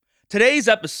Today's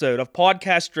episode of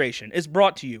Podcastration is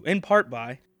brought to you in part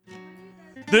by...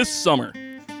 This summer,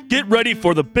 get ready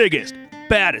for the biggest,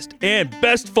 baddest, and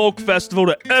best folk festival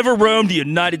to ever roam the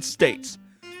United States.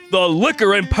 The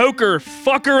Liquor and Poker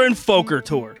Fucker and Folker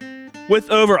Tour. With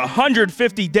over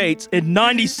 150 dates in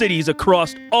 90 cities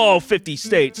across all 50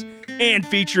 states, and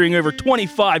featuring over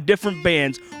 25 different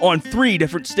bands on 3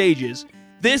 different stages,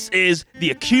 this is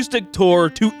the acoustic tour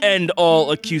to end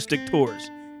all acoustic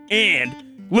tours. And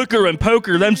Liquor and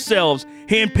Poker themselves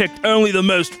handpicked only the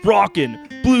most rockin',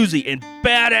 bluesy, and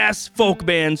badass folk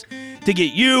bands to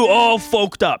get you all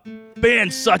folked up.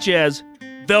 Bands such as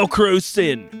Velcro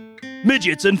Sin,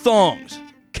 Midgets and Thongs,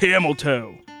 Camel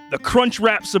Toe, The Crunch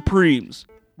Rap Supremes,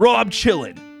 Rob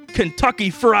Chillin', Kentucky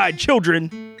Fried Children,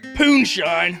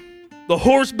 Poonshine, The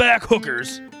Horseback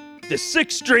Hookers, The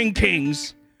Six String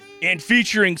Kings, and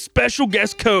featuring special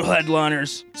guest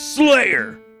co-headliners,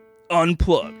 Slayer,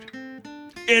 Unplugged.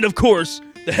 And of course,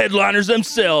 the headliners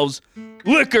themselves,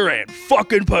 Liquor and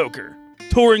Fucking Poker,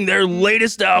 touring their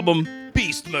latest album,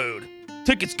 Beast Mode.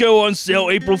 Tickets go on sale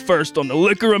April 1st on the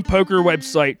Liquor and Poker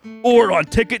website or on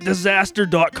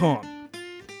ticketdisaster.com.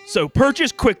 So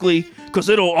purchase quickly, because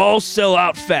it'll all sell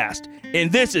out fast.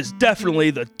 And this is definitely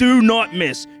the do not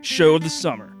miss show of the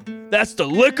summer. That's the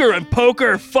Liquor and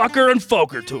Poker Fucker and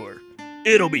Folker Tour.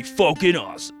 It'll be fucking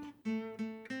awesome.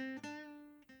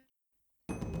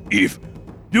 If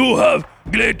you have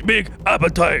great big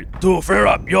appetite to fill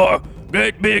up your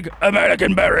great big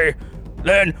American berry,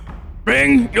 then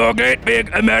bring your great big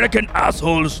American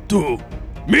assholes to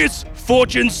Miss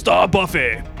Fortune Star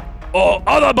Buffet, or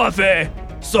other buffet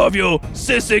serve you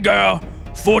sissy girl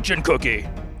fortune cookie.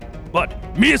 But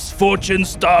Miss Fortune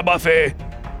Star Buffet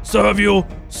serve you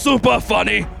super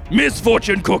funny Miss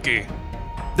Fortune cookie.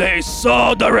 They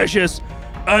so delicious,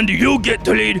 and you get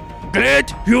to lead great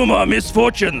humor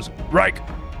misfortunes, like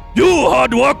you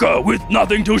hard worker with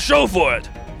nothing to show for it.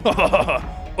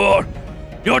 Or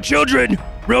your children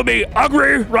will be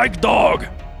ugly like dog.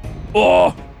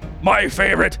 Or, my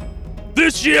favorite,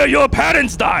 this year your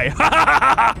parents die.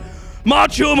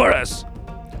 Much humorous.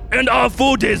 And our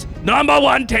food is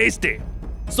 #1 tasty.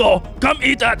 So come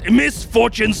eat at Miss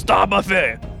Fortune Star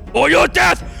Buffet, or your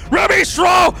death will be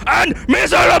slow and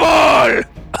miserable.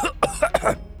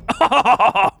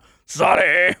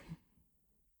 Sorry.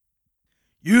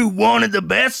 You wanted the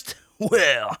best?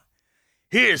 Well,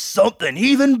 here's something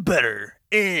even better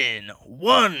in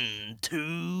 1,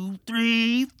 2,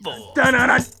 3, 4.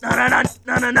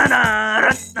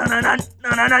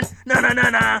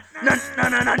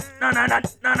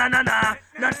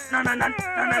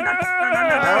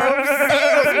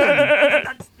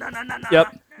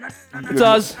 Yep. It's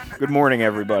us. Good morning,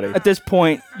 everybody. At this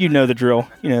point, you know the drill.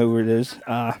 You know who it is.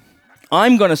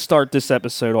 I'm going to start this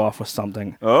episode off with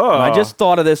something. Oh. And I just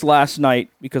thought of this last night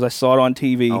because I saw it on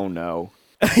TV. Oh, no.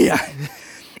 Yeah.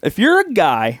 If you're a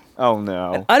guy... Oh,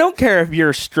 no. I don't care if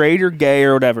you're straight or gay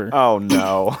or whatever. Oh,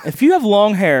 no. If you have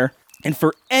long hair and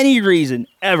for any reason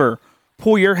ever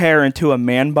pull your hair into a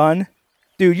man bun,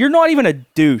 dude, you're not even a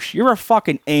douche. You're a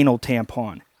fucking anal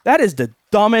tampon. That is the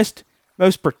dumbest,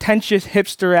 most pretentious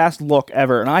hipster-ass look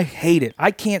ever, and I hate it.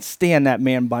 I can't stand that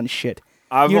man bun shit.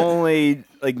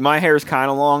 My hair's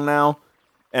kind of long now,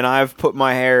 and I've put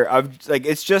my hair,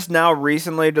 it's just now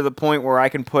recently to the point where I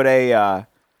can put not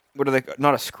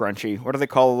a scrunchie, what do they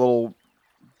call a little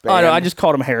band? Oh, no, I just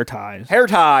called them hair ties. Hair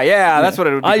tie, yeah, that's what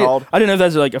it would be called. I didn't know if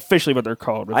that's like officially what they're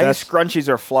called. But I think scrunchies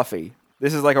are fluffy.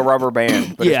 This is like a rubber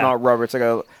band, but Yeah. it's not rubber. It's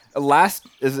like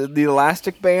is it the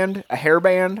elastic band? A hair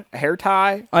band? A hair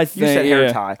tie? I think, you said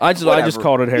hair tie. I just Whatever.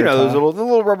 called it hair tie. Those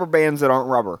little rubber bands that aren't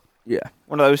rubber. Yeah.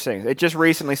 One of those things. It just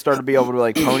recently started to be able to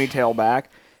like ponytail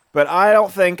back. But I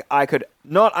don't think I could,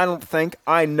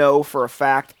 I know for a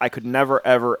fact I could never,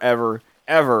 ever, ever,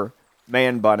 ever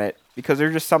man bun it. Because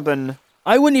there's just something.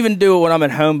 I wouldn't even do it when I'm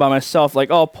at home by myself. Like,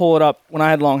 I'll pull it up when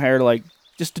I had long hair, like,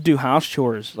 just to do house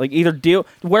chores. Like, either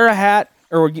wear a hat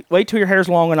or wait till your hair's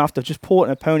long enough to just pull it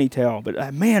in a ponytail. But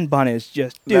a man bun is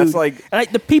just, dude. That's like. And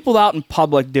the people out in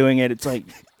public doing it, it's like,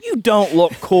 you don't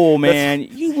look cool, man.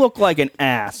 You look like an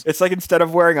ass. It's like instead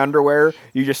of wearing underwear,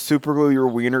 you just super glue your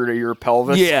wiener to your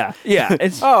pelvis. Yeah.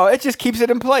 It just keeps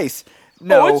it in place.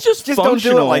 No, it's just don't do it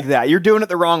functional. like that. You're doing it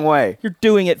the wrong way. You're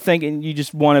doing it thinking you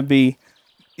just want to be.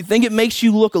 You think it makes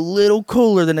you look a little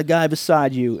cooler than the guy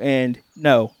beside you, and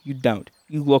no, you don't.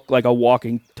 You look like a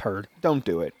walking turd. Don't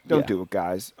do it. Don't do it,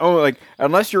 guys. Oh,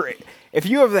 if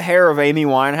you have the hair of Amy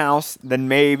Winehouse, then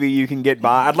maybe you can get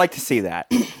by. I'd like to see that.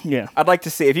 Yeah. I'd like to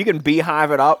see if you can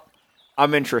beehive it up.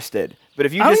 I'm interested. But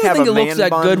if you I don't just even have think a it man looks that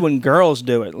bun, good when girls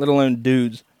do it, let alone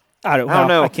dudes. I don't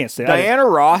know. I can't say that. Diana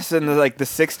Ross in the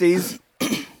 60s,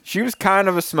 She was kind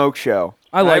of a smoke show.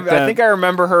 I like that. I think I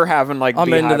remember her having like.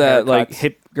 I'm into that. haircuts. Like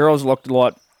hip girls looked a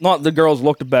lot. Not the girls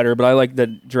looked better, but I like the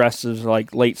dresses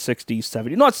like late 60s,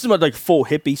 70s. Not so much like full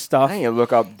hippie stuff. I need to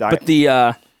look up. But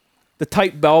the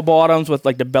tight bell bottoms with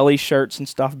like the belly shirts and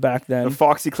stuff back then. The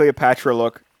Foxy Cleopatra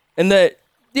look. And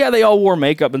they all wore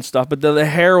makeup and stuff, but the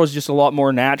hair was just a lot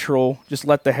more natural. Just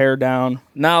let the hair down.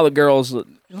 Now the girls, a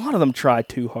lot of them try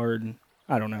too hard, and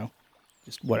I don't know,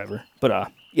 just whatever.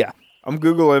 But yeah. I'm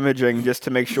Google imaging just to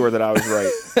make sure that I was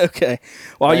right. Okay.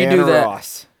 While Diana you do that,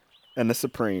 Ross and the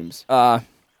Supremes.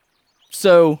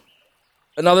 So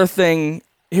another thing.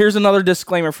 Here's another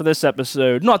disclaimer for this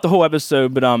episode. Not the whole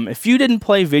episode, but if you didn't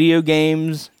play video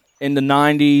games in the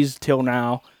 90s till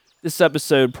now, this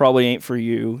episode probably ain't for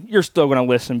you. You're still going to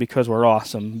listen because we're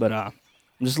awesome, but I'm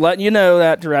just letting you know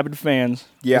that to Rabid fans.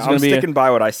 Yeah, I'm sticking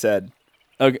by what I said.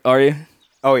 Okay, are you?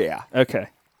 Oh, yeah. Okay.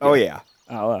 Oh, yeah.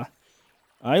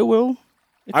 I will.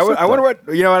 I wonder what...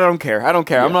 You know, I don't care. I don't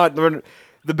care. Yeah. I'm not...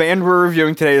 The band we're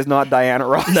reviewing today is not Diana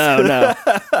Ross. No.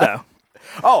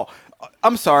 Oh,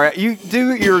 I'm sorry. You do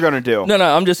what you were going to do. No,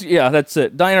 I'm just... Yeah, that's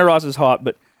it. Diana Ross is hot,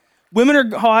 but women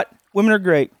are hot. Women are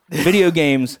great. Video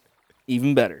games,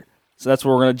 even better. So that's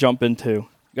what we're going to jump into.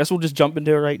 I guess we'll just jump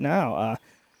into it right now.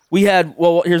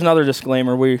 Here's another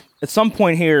disclaimer. At some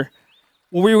point here,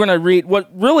 we were going to read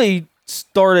what really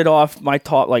started off my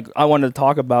talk. Like, I wanted to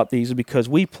talk about these because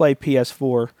we play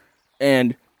PS4,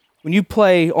 and when you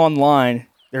play online,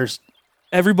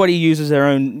 everybody uses their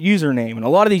own username, and a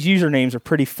lot of these usernames are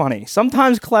pretty funny.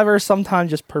 Sometimes clever,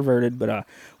 sometimes just perverted, but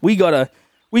we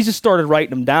just started writing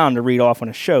them down to read off on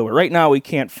a show. But right now, we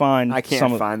can't find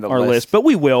our list, but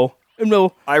we will.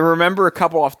 No, I remember a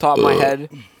couple off the top of my head.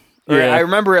 Yeah. I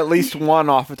remember at least one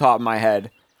off the top of my head,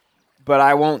 but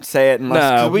I won't say it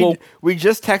unless we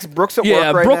just text Brooks at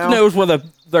work right Brooke now. knows where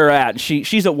they're at.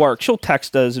 She's at work. She'll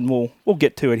text us, and we'll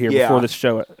get to it here before this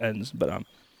show ends. But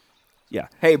yeah.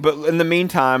 Hey, but in the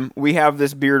meantime, we have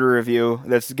this beer to review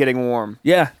that's getting warm.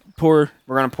 Yeah, We're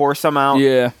gonna pour some out.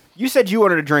 Yeah. You said you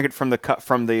wanted to drink it from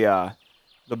the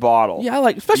bottle. Yeah, I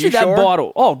like especially that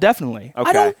bottle. Oh, definitely.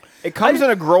 Okay. It comes in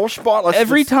a Grolsch bottle.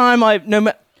 Every time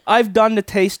I've done the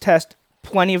taste test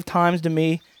plenty of times. To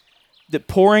me, that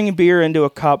pouring beer into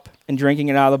a cup and drinking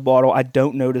it out of the bottle, I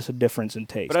don't notice a difference in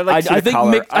taste. But I like to see the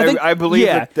color. I believe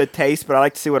the taste, but I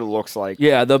like to see what it looks like.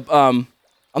 Yeah.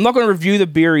 I'm not going to review the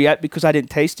beer yet because I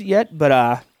didn't taste it yet, but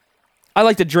I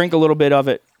like to drink a little bit of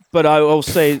it. But I will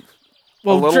say,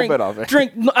 a little bit of it.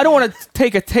 Drink. I don't want to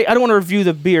take I don't want to review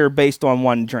the beer based on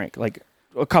one drink, like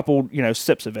a couple,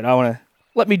 sips of it. I want to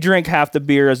let me drink half the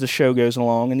beer as the show goes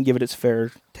along and give it its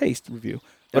fair taste review.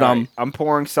 But I'm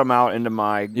pouring some out into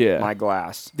my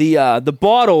glass. The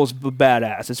bottle's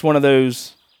badass. It's one of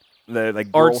those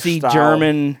artsy style.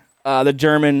 German. The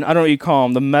German. I don't know what you call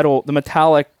them. The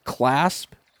metallic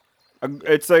clasp.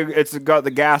 It's got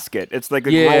the gasket. It's like a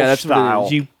Grolsch that's style.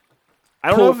 What it is. I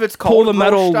don't know if it's called pull the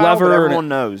metal Grolsch style, lever. But everyone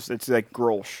knows it's like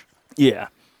Grolsch. Yeah.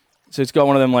 So it's got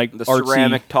one of them like the artsy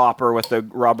ceramic topper with the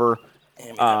rubber.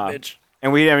 Bitch.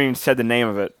 And we haven't even said the name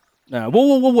of it. No,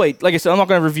 we'll wait. Like I said, I'm not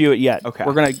going to review it yet. Okay.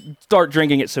 We're going to start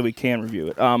drinking it so we can review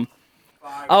it. I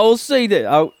will say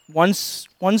that one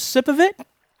sip of it,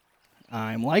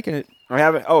 I'm liking it. I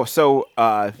haven't. Oh, so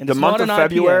the month of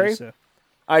February, IPA,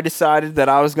 I decided that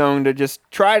I was going to just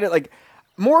try to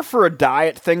more for a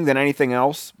diet thing than anything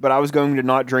else. But I was going to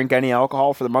not drink any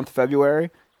alcohol for the month of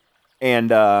February, and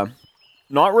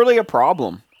not really a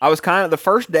problem. I was kind of the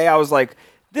first day I was like,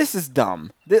 this is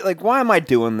dumb. Why am I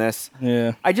doing this?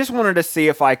 Yeah. I just wanted to see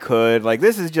if I could.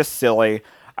 This is just silly.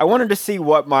 I wanted to see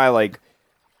what my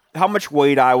how much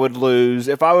weight I would lose,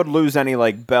 if I would lose any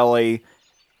belly,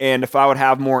 and if I would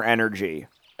have more energy.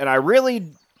 And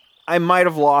I might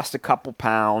have lost a couple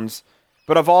pounds,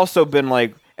 but I've also been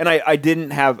and I've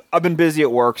been busy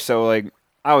at work, so I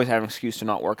always have an excuse to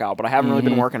not work out, but I haven't really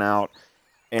been working out.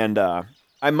 And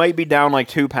I might be down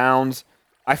 2 pounds.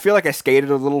 I feel like I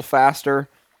skated a little faster,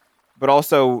 but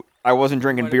also I wasn't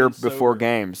drinking beer before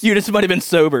games. You just might have been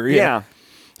sober. Yeah.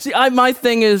 See, my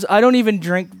thing is I don't even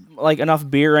drink enough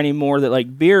beer anymore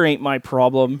that beer ain't my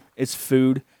problem. It's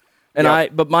food.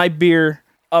 And but my beer,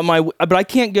 but I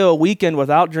can't go a weekend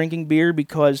without drinking beer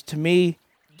because to me,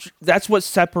 that's what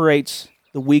separates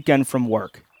the weekend from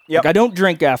work. Yep. I don't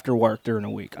drink after work during the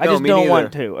week. I just me don't neither.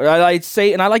 want to. I like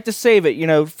to save it.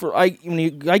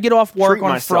 When I get off work Treat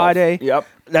on myself. Friday. Yep.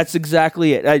 That's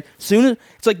exactly it.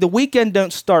 It's like the weekend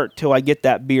don't start till I get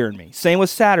that beer in me. Same with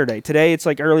Saturday. Today it's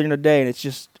earlier in the day, and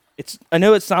it's. I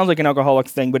know it sounds like an alcoholic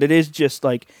thing, but it is just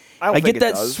I get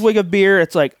that swig of beer.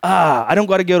 It's I don't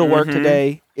got to go to work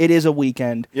today. It is a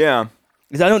weekend. Yeah.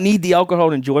 Because I don't need the alcohol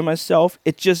to enjoy myself.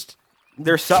 It just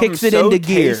There's something kicks it so into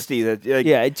gear. tasty that like,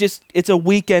 Yeah, it's a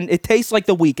weekend. It tastes like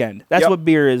the weekend. That's what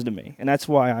beer is to me, and that's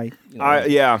why I.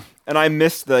 And I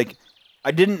missed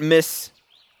I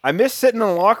miss sitting in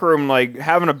the locker room like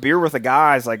having a beer with the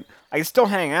guys. Like I can still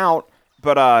hang out,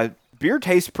 but beer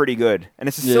tastes pretty good, and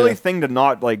it's a silly thing to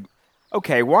not like.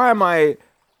 Okay, why am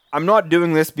I'm not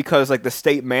doing this because like the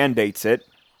state mandates it.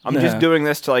 I'm just doing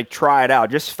this to like try it out,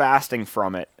 just fasting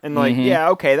from it, and like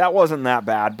okay, that wasn't that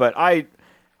bad, but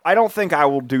I don't think I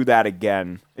will do that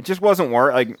again. It just wasn't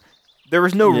worth. Like there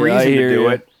was no reason to do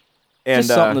it. And, just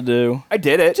something to do. I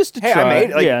did it. Just to try. I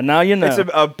made it. Like, now you know. It's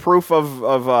a proof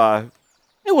of.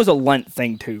 It was a Lent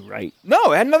thing too, right?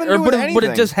 No, it had nothing to do with anything. But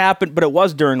it just happened. But it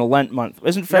was during the Lent month.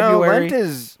 Isn't February? No, Lent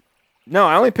is. No,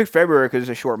 I only picked February because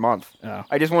it's a short month. Oh.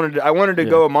 I just wanted to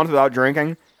go a month without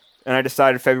drinking, and I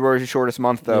decided February is the shortest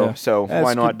month though. So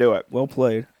why not do it? Well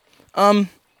played.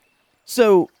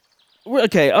 So.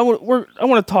 Okay, I want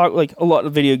to talk like a lot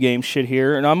of video game shit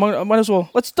here, and I might as well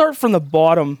let's start from the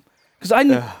bottom because I'm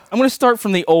going to start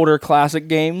from the older classic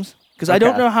games because I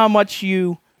don't know how much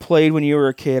you played when you were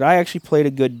a kid. I actually played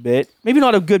a good bit, maybe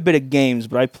not a good bit of games,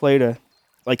 but I played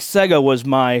like Sega was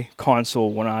my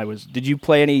console when I was. Did you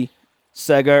play any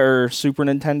Sega or Super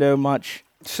Nintendo much?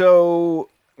 So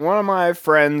one of my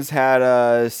friends had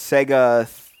a Sega.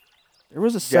 There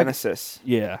was a Genesis.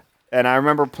 Yeah, and I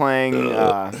remember playing.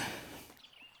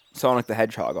 Sonic the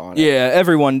Hedgehog on it. Yeah,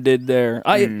 everyone did there.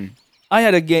 I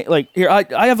had a game like here.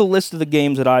 I have a list of the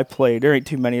games that I played. There ain't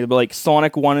too many, but like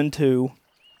Sonic 1 and 2,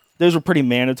 those were pretty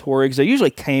mandatory because they usually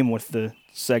came with the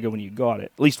Sega when you got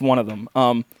it. At least one of them.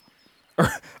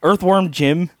 Earthworm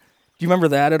Jim. Do you remember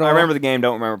that at all? I remember the game.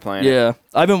 Don't remember playing it. Yeah,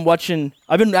 I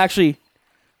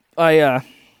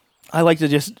like to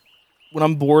just when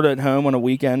I'm bored at home on a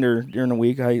weekend or during the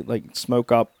week, I like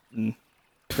smoke up and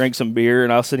drink some beer,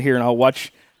 and I'll sit here and I'll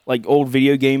watch like old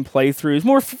video game playthroughs,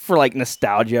 more for like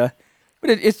nostalgia. But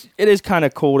it is kind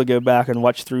of cool to go back and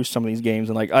watch through some of these games.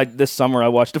 And like this summer, I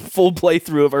watched a full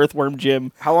playthrough of Earthworm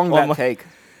Jim. How long did that take?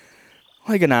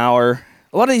 Like an hour.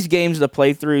 A lot of these games, the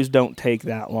playthroughs don't take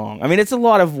that long. I mean, it's a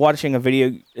lot of watching a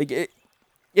video. It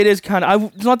is kind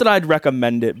of. It's not that I'd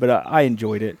recommend it, but I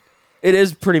enjoyed it. It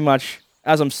is pretty much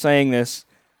as I'm saying this,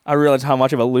 I realize how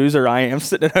much of a loser I am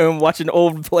sitting at home watching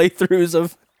old playthroughs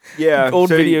of. Old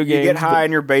video games. You get high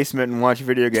in your basement and watch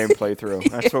video game playthrough.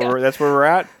 That's where we're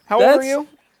at. How old are you?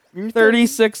 You're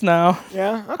 36 now.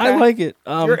 Yeah, okay. I like it.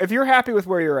 If you're happy with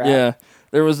where you're at. Yeah.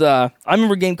 There was I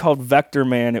remember a game called Vector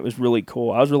Man. It was really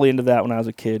cool. I was really into that when I was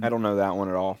a kid. I don't know that one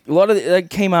at all. A lot of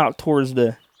that came out towards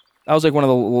that was like one of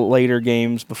the later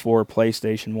games before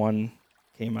PlayStation 1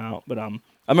 came out. But I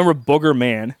remember Booger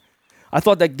Man. I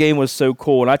thought that game was so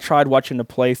cool, and I tried watching the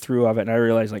playthrough of it, and I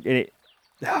realized like it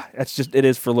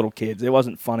is for little kids. It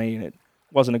wasn't funny, and it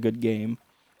wasn't a good game.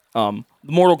 The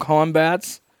Mortal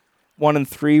Kombat's 1 and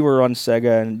 3 were on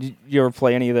Sega, and did you ever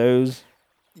play any of those?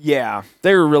 Yeah.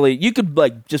 They were really, you could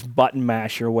like just button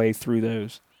mash your way through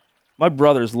those. My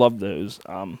brothers loved those.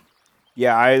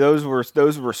 Yeah, those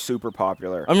were super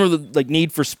popular. I remember like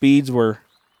Need for Speeds were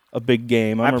a big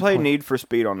game. I played Need for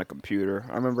Speed on the computer.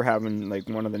 I remember having like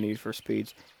one of the Need for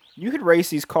Speeds. You could race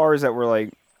these cars that were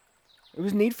like, it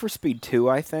was Need for Speed 2,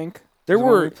 I think.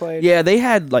 They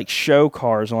had like show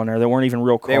cars on there that weren't even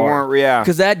real cars. They weren't, yeah.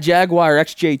 Because that Jaguar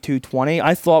XJ220,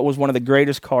 I thought was one of the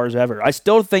greatest cars ever. I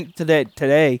still think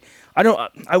today,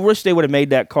 I wish they would have made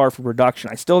that car for production.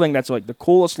 I still think that's like the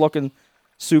coolest looking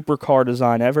supercar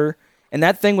design ever. And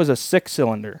that thing was a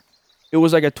 6-cylinder. It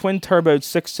was like a twin-turbo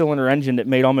 6-cylinder engine that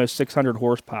made almost 600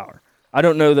 horsepower. I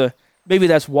don't know maybe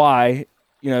that's why,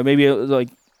 maybe it was like,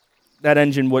 that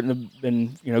engine wouldn't have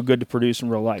been, good to produce in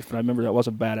real life. But I remember that was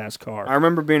a badass car. I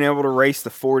remember being able to race the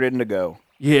Ford Indigo.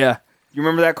 Yeah. You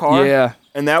remember that car? Yeah.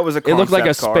 And that was a concept It looked like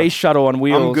a car. space shuttle on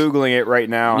wheels. I'm Googling it right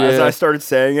now. Yeah. As I started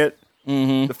saying it,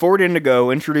 Mm-hmm. The Ford Indigo,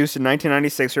 introduced in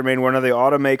 1996, remained one of the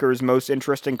automaker's most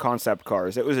interesting concept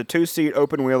cars. It was a two-seat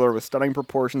open-wheeler with stunning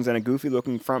proportions and a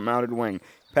goofy-looking front-mounted wing,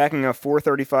 packing a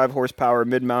 435 horsepower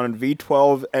mid-mounted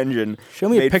V12 engine. Show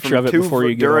me a picture of it before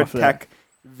you get off that. Duratec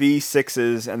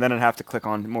V6s, and then I'd have to click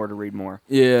on more to read more.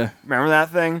 Yeah. Remember that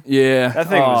thing? Yeah. That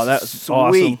thing was sweet.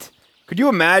 Awesome. Could you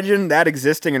imagine that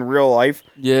existing in real life?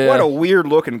 Yeah. What a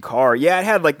weird-looking car. Yeah, it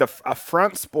had like a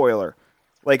front spoiler.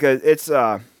 Like it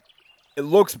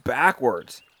looks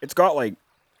backwards. It's got like,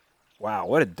 wow,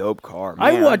 what a dope car.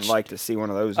 Man, I'd like to see one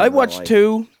of those. I watched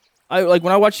two. When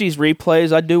I watch these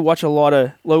replays, I do watch a lot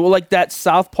of like that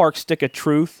South Park Stick of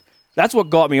Truth. That's what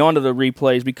got me onto the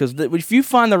replays, because if you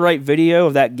find the right video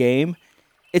of that game,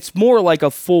 it's more like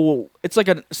it's like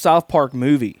a South Park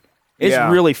movie. It's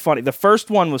really funny. The first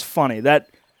one was funny.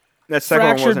 That second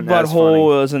one Fractured wasn't as funny. Butthole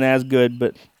wasn't as good,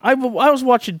 but I was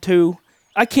watching 2.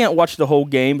 I can't watch the whole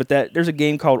game, but there's a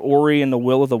game called Ori and the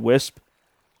Will of the Wisp,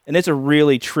 and it's a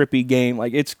really trippy game.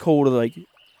 Like, it's cool to, like,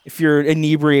 if you're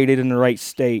inebriated in the right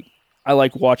state. I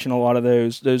like watching a lot of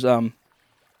those.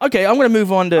 Okay, I'm gonna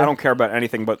move on to. I don't care about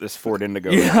anything but this Ford Indigo.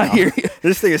 Yeah, right now. I hear you.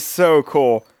 This thing is so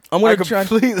cool. I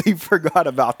completely forgot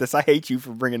about this. I hate you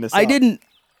for bringing this up. I'm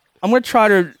gonna try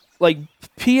to, like,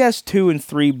 PS2 and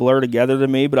 3 blur together to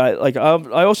me, but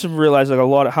I also realized, like, a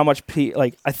lot of how much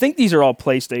I think these are all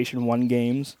PlayStation 1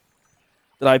 games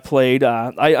that I played.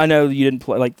 I know you didn't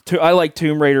play, like, I like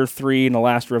Tomb Raider 3 and The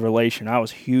Last Revelation. I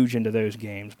was huge into those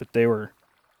games, but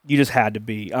you just had to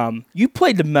be. You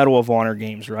played the Medal of Honor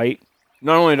games, right?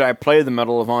 Not only did I play the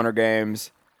Medal of Honor games,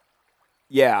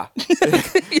 yeah.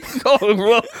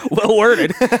 Oh, well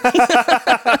worded.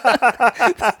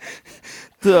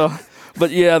 But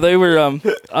yeah, they were.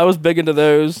 I was big into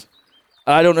those.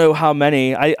 I don't know how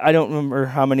many. I don't remember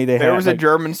how many they had. There was a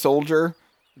German soldier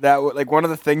that like one of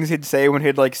the things he'd say when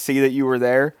he'd like see that you were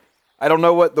there. I don't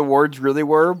know what the words really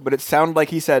were, but it sounded like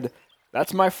he said,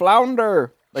 "That's my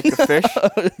flounder," like the fish.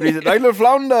 But he said, "Like the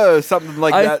flounder," something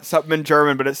like that, something in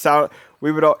German. But it sounded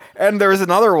we would all. And there was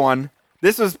another one.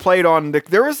 This was played on.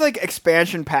 There was like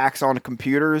expansion packs on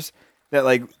computers that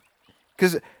like,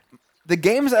 because the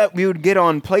games that we would get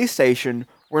on PlayStation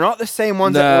were not the same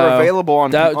ones that were available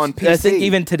on PC. I think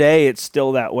even today it's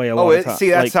still that way a lot of times.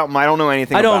 See, that's something I don't know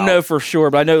anything about. I don't know for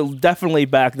sure, but I know definitely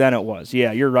back then it was.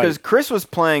 Yeah, you're right. Because Chris was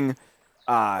playing,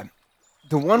 the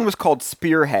one was called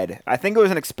Spearhead. I think it was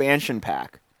an expansion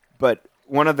pack, but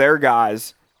one of their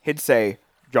guys, he'd say,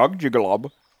 "Jog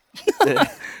Jigalob,"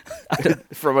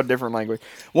 from a different language.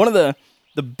 One of the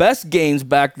best games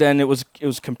back then, it was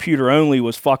computer only,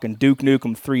 was fucking Duke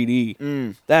Nukem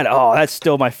 3D. That's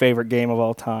still my favorite game of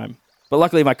all time. But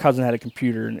luckily my cousin had a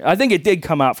computer, and I think it did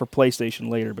come out for PlayStation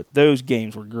later, but those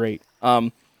games were great.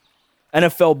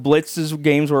 NFL Blitz's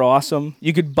games were awesome.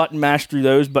 You could button mash through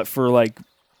those, but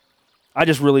I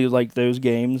just really liked those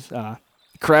games.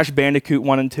 Crash Bandicoot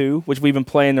 1 and 2, which we've been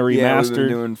playing the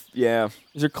remastered.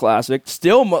 These are classic.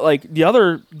 Still, like, the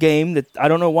other game that I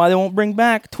don't know why they won't bring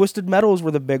back, Twisted Metals were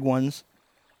the big ones.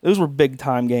 Those were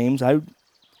big-time games.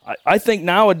 I think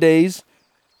nowadays,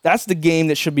 that's the game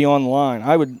that should be online.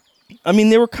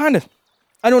 They were kind of,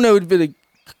 I don't know,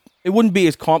 it wouldn't be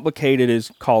as complicated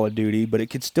as Call of Duty, but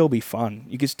it could still be fun.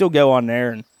 You could still go on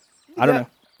there, and I don't know.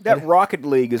 That Rocket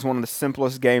League is one of the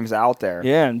simplest games out there.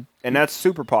 Yeah. And that's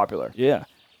super popular. Yeah.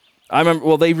 I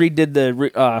remember, they redid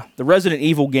the Resident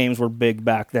Evil games were big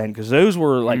back then, because those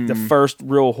were like the first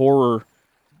real horror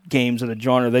games of the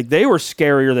genre. They were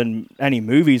scarier than any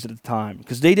movies at the time,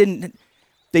 because they didn't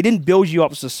build you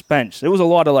up suspense. It was a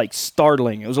lot of like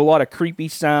startling. It was a lot of creepy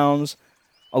sounds,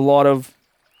 a lot of,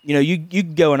 you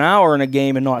could go an hour in a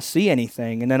game and not see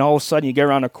anything, and then all of a sudden you get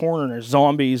around a corner and there's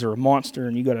zombies or a monster,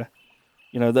 and you gotta,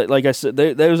 like I said,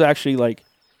 those actually, like,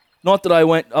 not that I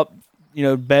went up,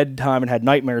 bedtime and had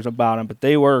nightmares about them, but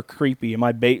they were creepy in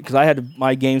my because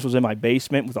my games was in my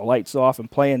basement with the lights off, and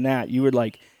playing that, you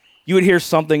would hear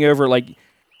something over, like,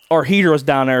 our heater was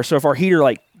down there, so if our heater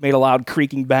like made a loud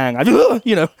creaking bang,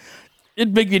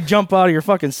 it'd make you jump out of your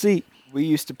fucking seat. We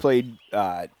used to play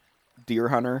Deer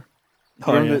Hunter.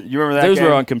 You remember that? Those game?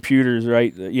 were on computers,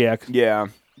 right? Yeah. Yeah.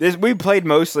 We played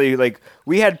mostly, like,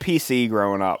 we had PC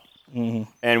growing up,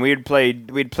 and we'd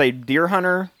played Deer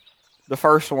Hunter, the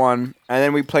first one, and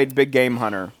then we played Big Game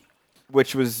Hunter,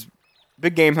 which was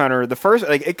Big Game Hunter. The first,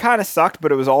 like, it kind of sucked,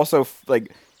 but it was also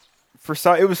like,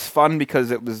 it was fun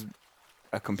because it was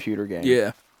a computer game.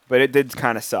 Yeah. But it did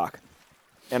kind of suck.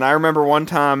 And I remember one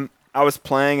time I was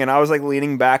playing and I was like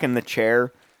leaning back in the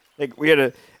chair. Like,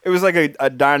 it was like a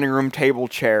dining room table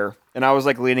chair, and I was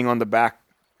like leaning on the back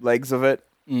legs of it,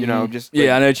 just.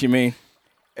 Yeah, I know what you mean.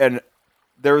 And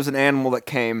there was an animal that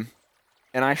came,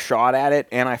 and I shot at it,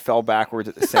 and I fell backwards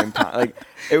at the same time. Like,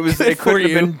 it couldn't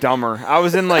have been dumber. I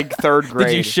was in like third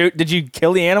grade. Did you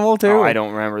kill the animal too? Oh, I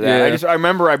don't remember that. Yeah. I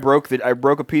remember I broke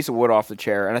a piece of wood off the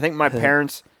chair, and I think my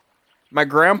parents, my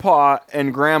grandpa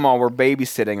and grandma were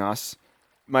babysitting us.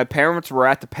 My parents were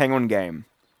at the Penguin game,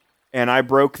 and I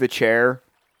broke the chair,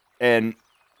 and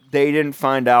they didn't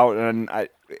find out, and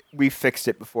we fixed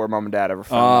it before Mom and Dad ever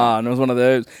found out. And it was one of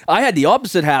those. I had the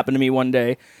opposite happen to me one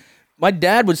day. My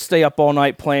dad would stay up all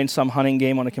night playing some hunting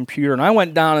game on a computer, and I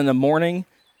went down in the morning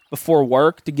before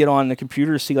work to get on the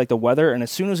computer to see like the weather, and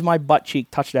as soon as my butt cheek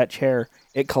touched that chair,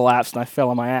 it collapsed and I fell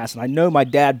on my ass. And I know my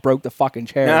dad broke the fucking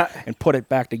chair and put it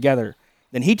back together.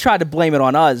 Then he tried to blame it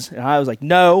on us, and I was like,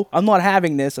 "No, I'm not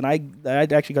having this." And I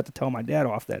actually got to tell my dad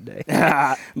off that day.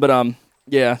 But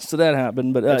yeah, so that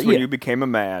happened. But that's when you became a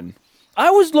man. I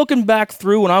was looking back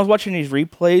through when I was watching these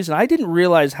replays, and I didn't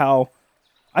realize how.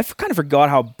 I kind of forgot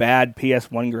how bad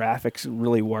PS1 graphics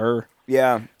really were.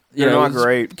 Yeah, they're not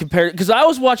great. Compared, because I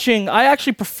was watching. I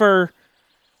actually prefer.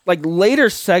 Like later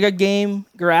Sega game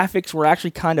graphics were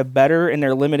actually kind of better in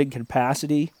their limited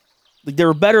capacity. Like they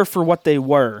were better for what they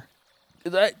were,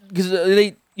 because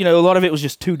they, a lot of it was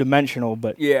just 2-dimensional,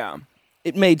 but Yeah.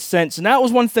 it made sense. And that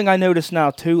was one thing I noticed now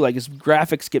too. Like as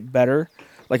graphics get better,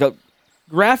 like better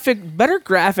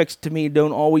graphics to me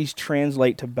don't always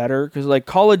translate to better, because like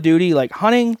Call of Duty, like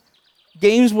hunting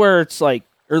games where it's like,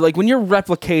 or like when you're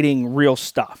replicating real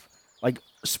stuff, like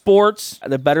sports,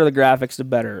 the better the graphics, the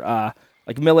better.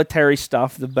 Like military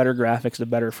stuff, the better graphics, the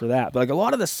better for that. But like a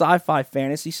lot of the sci-fi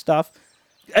fantasy stuff,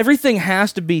 everything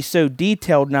has to be so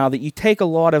detailed now that you take a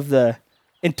lot of the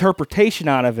interpretation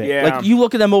out of it. Yeah. Like you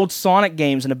look at them old Sonic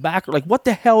games in the background, like what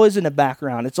the hell is in the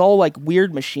background? It's all like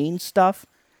weird machine stuff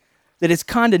that is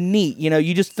kind of neat.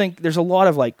 You just think there's a lot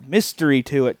of like mystery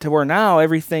to it, to where now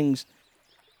everything's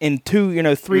in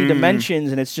 3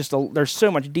 dimensions, and it's just there's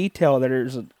so much detail that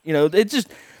there's, it's just.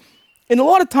 And a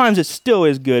lot of times it still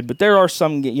is good, but there are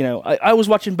some, I was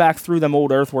watching back through them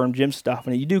old Earthworm Jim stuff,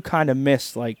 and you do kind of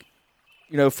miss, like,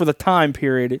 for the time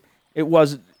period, it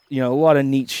was, a lot of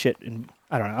neat shit. And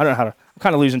I don't know how to, I'm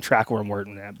kind of losing track where I'm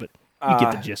wording that, but you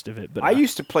get the gist of it. But I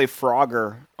used to play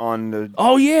Frogger on the...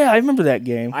 Oh, yeah, I remember that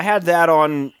game. I had it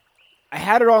on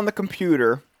the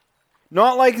computer.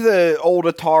 Not like the old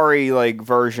Atari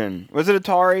version. Was it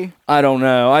Atari? I don't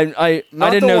know. I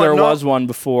didn't know there was one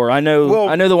before. I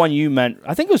know the one you meant.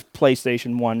 I think it was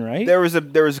PlayStation 1, right? There was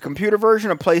a computer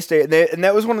version of PlayStation, and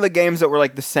that was one of the games that were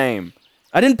like the same.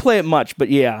 I didn't play it much, but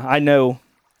yeah, I know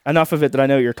enough of it that I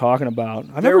know what you're talking about.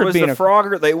 I There remember was it being the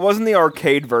Frogger. It wasn't the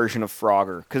arcade version of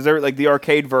Frogger, because there like the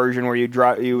arcade version where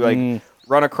you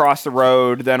run across the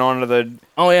road, then onto the.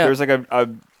 Oh yeah. There's like a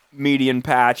median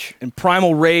patch. And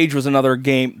Primal Rage was another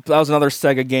game. That was another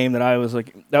Sega game that I was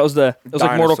like. It was like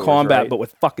Mortal Kombat, right? but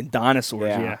with fucking dinosaurs.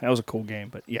 Yeah. That was a cool game.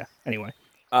 But yeah, anyway.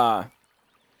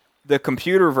 The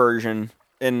computer version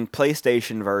and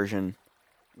PlayStation version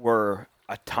were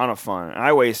a ton of fun.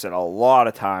 I wasted a lot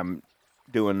of time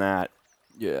doing that.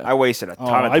 Yeah. I wasted a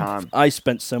ton of time. I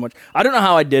spent so much. I don't know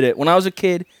how I did it. When I was a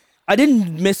kid, I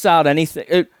didn't miss out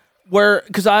anything.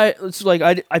 Because I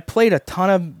played a ton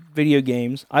of video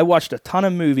games. I watched a ton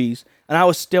of movies, and I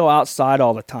was still outside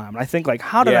all the time. I think, like,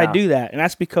 how did I do that? And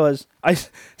that's because I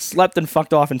slept and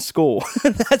fucked off in school.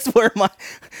 That's where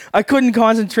I couldn't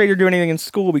concentrate or do anything in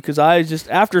school, because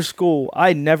after school,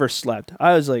 I never slept.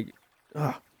 I was like,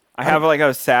 ugh. I have like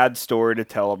a sad story to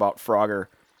tell about Frogger.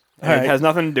 It has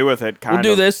nothing to do with it, kind of.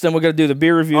 We'll do this, then we're going to do the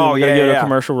beer review. Oh, we're going to go to a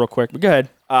commercial real quick. But go ahead.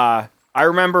 I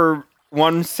remember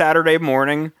one Saturday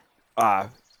morning,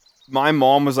 my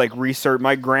mom was like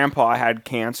my grandpa had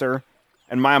cancer,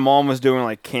 and my mom was doing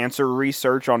like cancer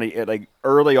research on it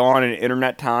early on in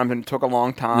internet times, and it took a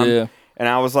long time. Yeah. And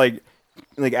I was like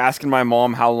asking my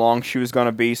mom how long she was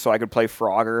gonna be so I could play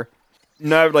Frogger.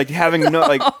 No, like having no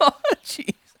like. Oh,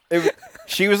 jeez.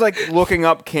 She was like looking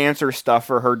up cancer stuff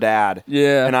for her dad.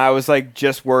 Yeah. And I was like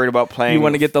just worried about playing. You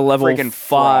want to get the level freaking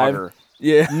 5. Frogger.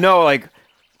 Yeah. No, like.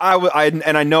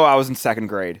 I know I was in second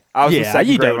grade. I was in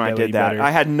second grade when I did that. Better. I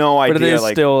had no idea. But it is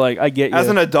still like, I get you. As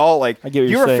an adult, like, I get what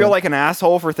you you're ever feel saying. like an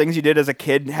asshole for things you did as a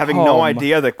kid, having no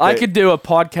idea that I could do a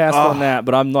podcast on that,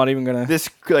 but I'm not even gonna. This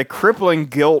like crippling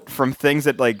guilt from things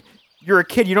that like you're a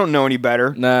kid, you don't know any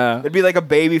better. Nah. It'd be like a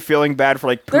baby feeling bad for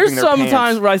like pooping There's their some pants.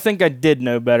 times where I think I did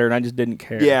know better and I just didn't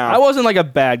care. Yeah. I wasn't like a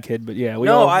bad kid, but yeah, we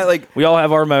all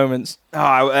have our moments.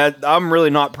 Oh, I'm really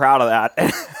not proud of that.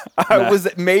 I was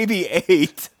maybe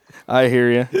 8. I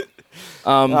hear you.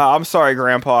 I'm sorry,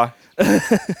 Grandpa.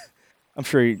 I'm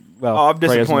sure he. Well, I've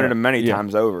disappointed him many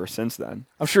times over since then.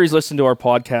 I'm sure he's listened to our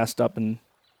podcast up and,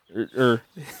 or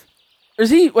is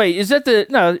he? Wait, is that the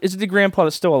no? Is it the grandpa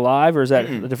that's still alive, or is that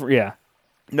a different? Yeah.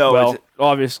 No. Well,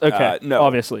 obvious. Okay. No.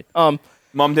 Obviously.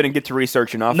 Mom didn't get to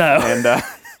research enough. No. And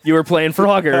you were playing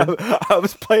Frogger. I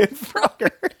was playing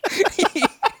Frogger.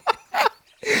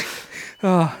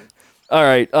 All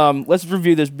right, let's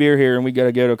review this beer here, and we got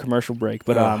to go to a commercial break.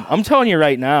 But I'm telling you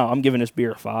right now, I'm giving this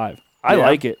beer a 5. I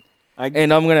like it,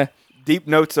 and I'm gonna deep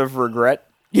notes of regret.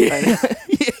 Yeah,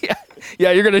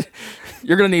 yeah.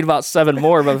 You're gonna need about 7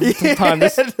 more by the time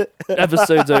this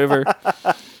episode's over.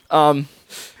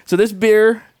 So this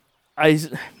beer, I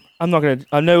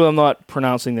know I'm not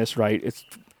pronouncing this right. It's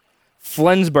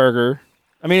Flensburger.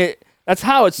 I mean, that's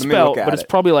how it's spelled, but it's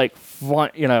probably like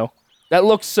That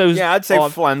looks so. Yeah, I'd say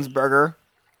Flensburger.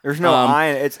 There's no I.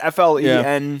 It's Flen.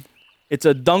 Yeah. It's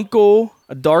a Dunkel,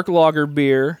 a dark lager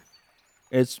beer.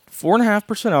 It's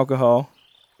 4.5% alcohol.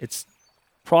 It's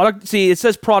Product. See, it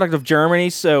says product of Germany,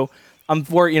 so I'm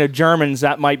for Germans.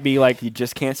 That might be like You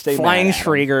just can't stay mad at 'em.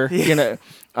 Fleinschrieger.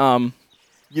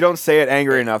 You don't say it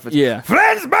angry enough. It's Yeah.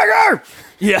 Flensburger!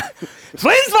 Yeah.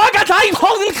 Flensburger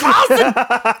Teighosen.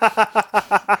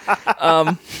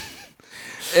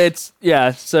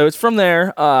 So it's from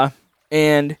there.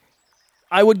 And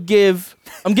I'm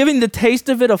giving the taste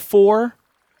of it a 4.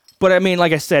 But I mean,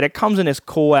 like I said, it comes in this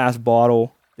cool ass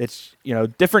bottle. It's,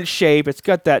 different shape. It's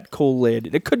got that cool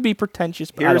lid. It could be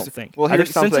pretentious, but I don't think. Well,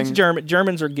 here's Since something. it's German,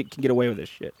 Germans can get away with this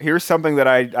shit. Here's something that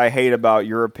I hate about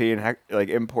European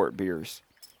import beers.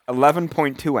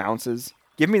 11.2 ounces.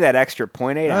 Give me that extra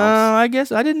 0.8 ounce. I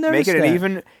guess I didn't notice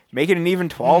that. Make it an even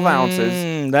 12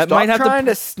 ounces. That Stop might have to trying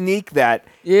to sneak that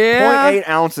Yeah. 0.8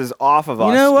 ounces off of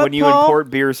us know what, when you Paul? import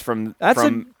beers from.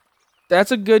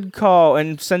 That's a good call.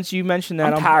 And since you mentioned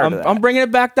that, I'm tired of that. I'm bringing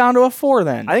it back down to a 4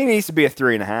 then. I think it needs to be a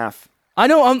 3.5. I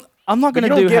know I'm not But going to you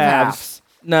don't do give halves. halves.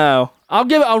 No.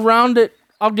 I'll round it.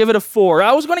 I'll give it a 4.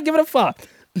 I was going to give it a 5.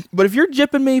 But if you're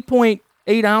jipping me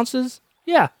 0.8 ounces,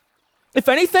 yeah. If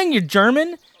anything, you're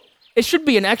German, it should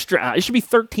be an extra ounce. It should be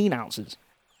 13 ounces.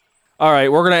 All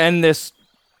right, we're going to end this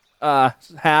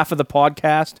half of the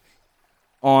podcast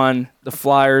on the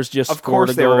Flyers just Of course scored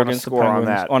a they were goal gonna against the score on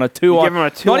Penguins that. on a 2 You on give 'em a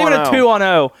 2 not even on a 2 on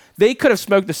 0. They could have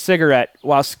smoked a cigarette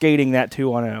while skating that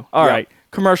 2 on 0. All Yep. right,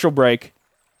 commercial break.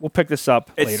 We'll pick this up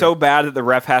It's later. so bad that the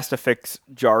ref has to fix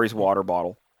Jari's water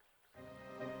bottle.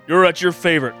 You're at your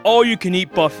favorite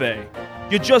all-you-can-eat buffet.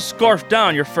 You just scarfed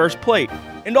down your first plate,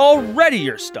 and already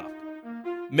you're stuffed.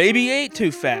 Maybe you ate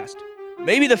too fast.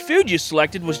 Maybe the food you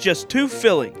selected was just too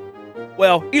filling.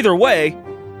 Well, either way,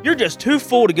 you're just too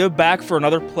full to go back for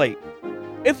another plate.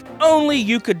 If only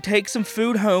you could take some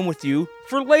food home with you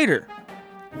for later.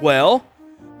 Well,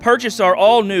 purchase our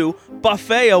all-new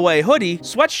Buffet Away hoodie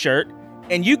sweatshirt,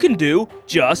 and you can do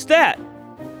just that.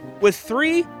 With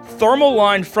 3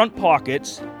 thermal-lined front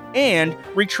pockets and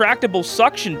retractable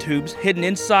suction tubes hidden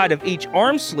inside of each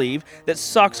arm sleeve that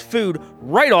sucks food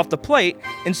right off the plate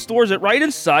and stores it right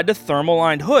inside the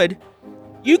thermal-lined hood,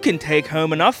 you can take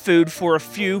home enough food for a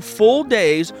few full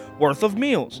days worth of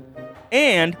meals.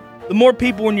 And the more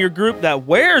people in your group that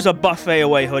wears a Buffet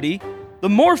Away hoodie, the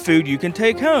more food you can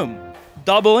take home,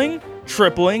 doubling,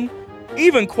 tripling,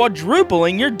 even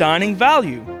quadrupling your dining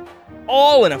value.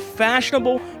 All in a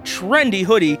fashionable, trendy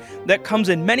hoodie that comes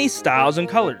in many styles and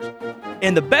colors.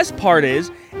 And the best part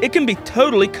is, it can be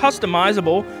totally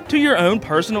customizable to your own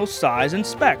personal size and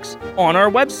specs on our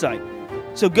website.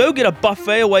 So go get a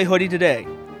Buffet Away hoodie today,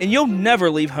 and you'll never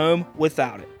leave home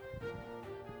without it.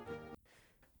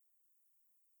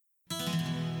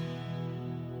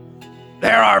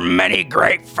 There are many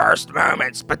great first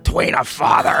moments between a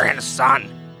father and son,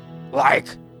 like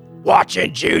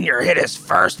watching Junior hit his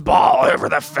first ball over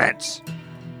the fence,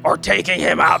 or taking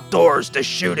him outdoors to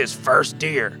shoot his first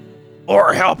deer,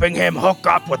 or helping him hook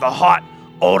up with a hot,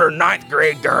 older 9th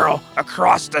grade girl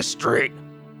across the street.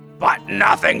 But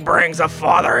nothing brings a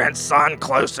father and son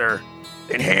closer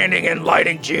than handing and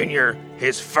lighting Junior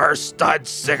his first stud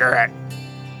cigarette.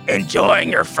 Enjoying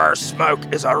your first smoke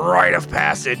is a rite of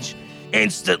passage,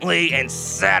 instantly and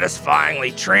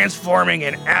satisfyingly transforming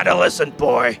an adolescent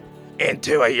boy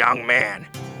into a young man.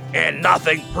 And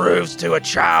nothing proves to a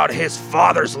child his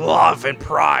father's love and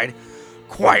pride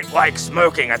quite like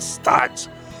smoking at studs.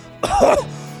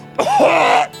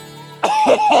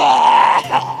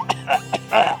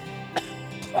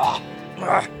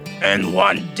 In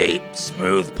one deep,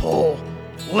 smooth pull,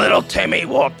 little Timmy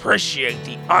will appreciate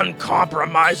the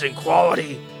uncompromising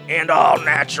quality and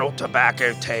all-natural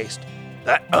tobacco taste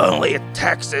that only a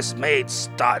Texas-made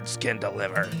studs can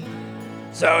deliver.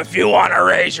 So if you want to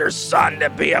raise your son to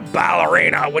be a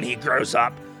ballerina when he grows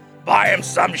up, buy him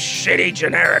some shitty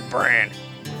generic brand.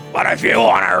 But if you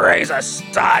want to raise a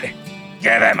stud,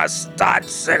 give him a stud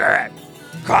cigarette.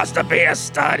 'Cause to be a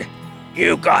stud,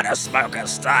 you gotta smoke a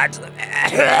stud.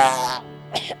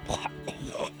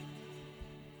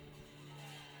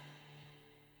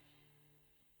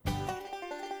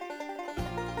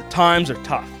 The times are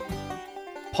tough.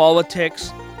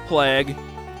 Politics, plague,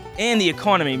 and the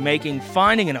economy making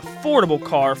finding an affordable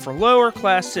car for lower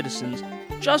class citizens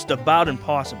just about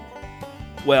impossible.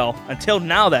 Well, until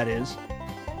now that is.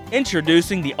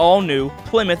 Introducing the all-new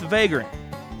Plymouth Vagrant.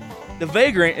 The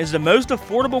Vagrant is the most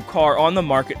affordable car on the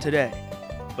market today.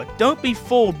 But don't be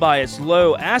fooled by its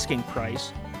low asking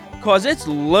price, cause it's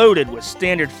loaded with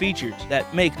standard features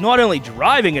that make not only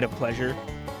driving it a pleasure,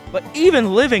 but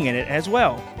even living in it as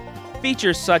well.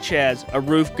 Features such as a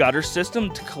roof gutter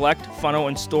system to collect, funnel,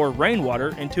 and store rainwater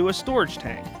into a storage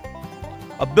tank,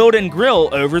 a built-in grill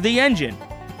over the engine,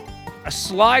 a a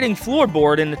sliding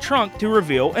floorboard in the trunk to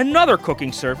reveal another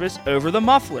cooking surface over the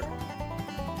muffler.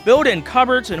 Built-in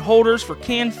cupboards and holders for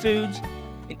canned foods,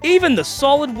 and even the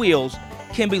solid wheels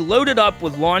can be loaded up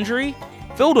with laundry,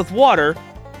 filled with water,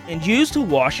 and used to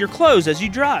wash your clothes as you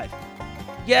drive.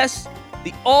 Yes,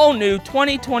 the all-new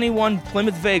 2021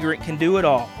 Plymouth Vagrant can do it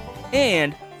all,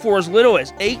 and for as little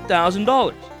as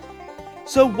 $8,000.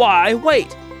 So why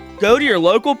wait? Go to your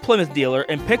local Plymouth dealer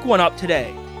and pick one up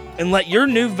today, and let your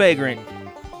new Vagrant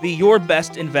be your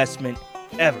best investment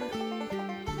ever.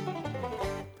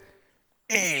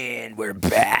 And we're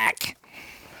back.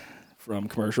 From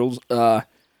commercials,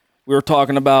 we were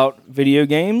talking about video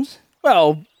games.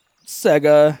 Well,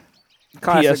 Sega,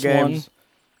 Classic PS1. games.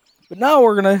 But now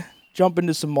we're going to jump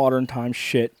into some modern time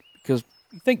shit, because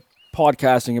you think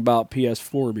podcasting about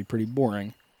PS4 would be pretty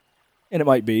boring. And it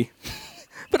might be.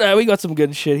 But we got some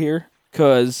good shit here,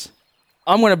 because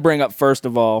I'm going to bring up, first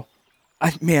of all, I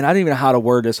don't even know how to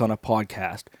word this on a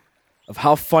podcast, of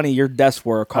how funny your deaths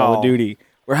were at Call of Duty.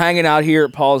 We're hanging out here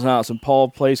at Paul's house, and Paul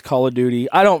plays Call of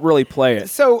Duty. I don't really play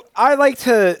it. So I like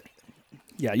to...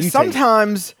 Yeah, you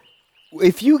sometimes,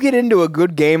 if you get into a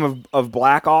good game of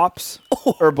Black Ops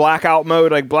or Blackout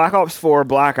mode, like Black Ops 4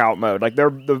 Blackout mode, like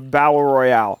they're the Battle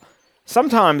Royale,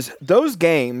 sometimes those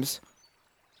games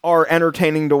are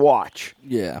entertaining to watch.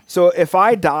 Yeah. So if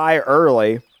I die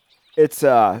early, it's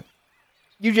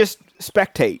you just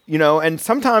spectate, and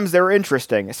sometimes they're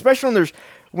interesting, especially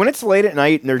when it's late at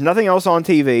night and there's nothing else on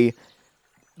TV.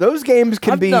 Those games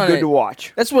can be good to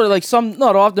watch. That's where,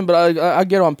 not often, but I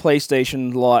get on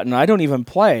PlayStation a lot, and I don't even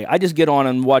play. I just get on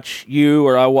and watch you,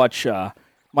 or I watch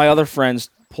my other friends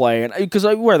play, and because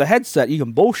I wear the headset, you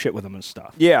can bullshit with them and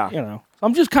stuff. Yeah.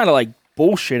 I'm just kind of like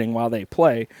bullshitting while they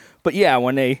play. But yeah,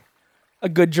 when a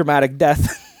good dramatic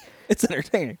death, it's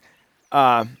entertaining.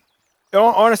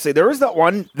 Honestly, there was that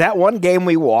one game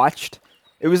we watched.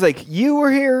 It was like you were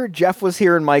here, Jeff was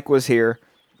here, and Mike was here.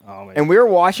 Oh, man. And we were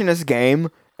watching this game,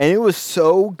 and it was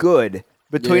so good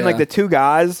between like the two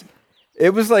guys.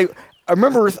 It was like I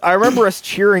remember us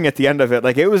cheering at the end of it.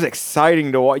 Like it was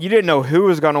exciting to watch. You didn't know who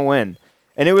was going to win,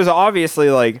 and it was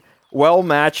obviously like well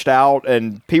matched out,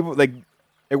 and people like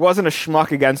it wasn't a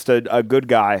schmuck against a good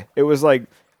guy. It was like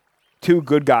two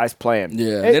good guys playing.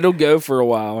 Yeah, it'll go for a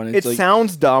while, and it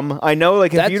sounds dumb. I know,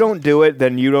 like if you don't do it,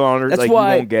 then you don't you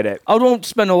won't get it. I won't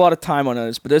spend a lot of time on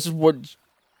this, but this is what.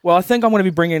 Well, I think I'm going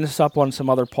to be bringing this up on some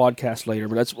other podcast later,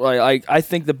 but that's why I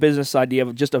think the business idea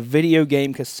of just a video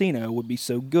game casino would be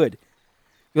so good.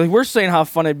 Like we're saying how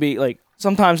fun it'd be. Like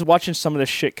sometimes watching some of this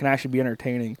shit can actually be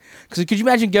entertaining. Because could you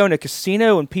imagine going to a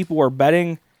casino and people are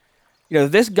betting?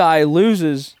 This guy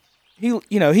loses. He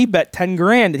bet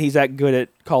 $10,000 and he's that good at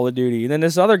Call of Duty, and then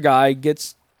this other guy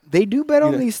gets. They do bet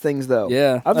on these things though.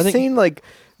 Yeah, I've seen like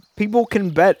people can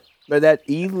bet that that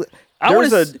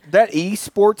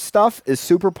esports stuff is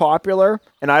super popular,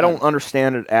 and I don't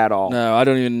understand it at all. No, I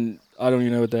don't even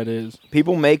know what that is.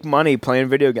 People make money playing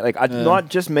video games. Like not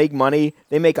just make money;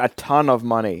 they make a ton of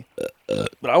money.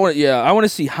 But I want to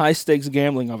see high stakes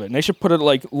gambling of it, and they should put it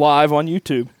like live on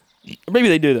YouTube. Or maybe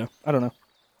they do though. I don't know.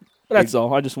 But that's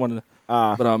all. I just wanted to.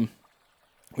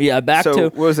 Yeah. Back to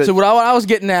what was it? So what I was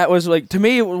getting at was like to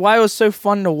me why it was so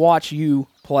fun to watch you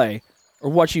play. Or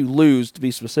watch you lose, to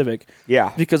be specific.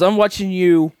 Yeah. Because I'm watching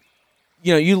you,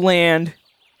 you land,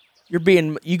 you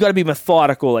got to be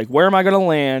methodical. Like, where am I going to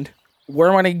land? Where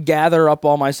am I going to gather up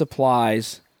all my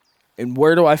supplies? And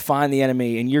where do I find the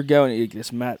enemy? And you're going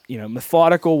this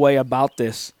methodical way about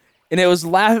this. And it was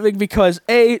laughing because,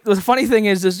 the funny thing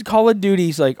is this Call of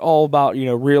Duty's like all about,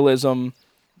 realism,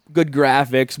 good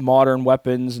graphics, modern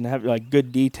weapons, and have like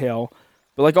good detail.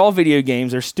 But like all video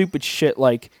games, there's stupid shit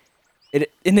like,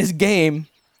 in this game,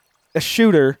 a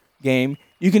shooter game,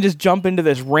 you can just jump into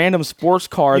this random sports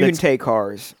car. You can take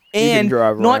cars. And you can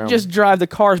drive not around. just drive the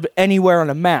cars, but anywhere on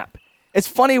a map. It's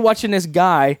funny watching this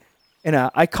guy in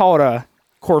I call it a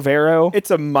Corvero.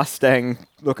 It's a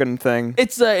Mustang-looking thing.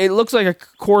 It looks like a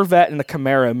Corvette and a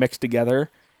Camaro mixed together.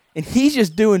 And he's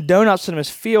just doing donuts in his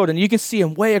field, and you can see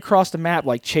him way across the map,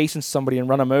 like chasing somebody and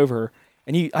run him over.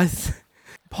 And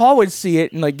Paul would see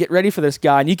it and like get ready for this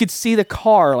guy, and you could see the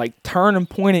car like turn and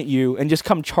point at you and just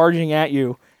come charging at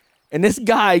you. And this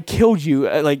guy killed you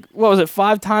like what was it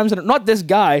 5 times? Not this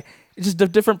guy, it's just a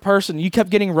different person. You kept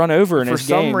getting run over in his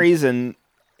game. For some reason,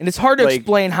 and it's hard to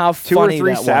explain how funny 2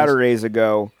 or 3 that Saturdays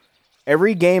ago,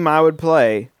 every game I would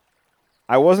play,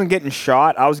 I wasn't getting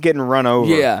shot. I was getting run over.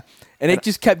 Yeah, and it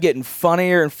just kept getting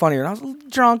funnier and funnier. And I was a little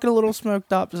drunk and a little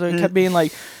smoked up, so it kept being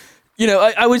like.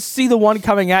 I would see the one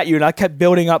coming at you, and I kept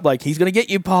building up like, he's going to get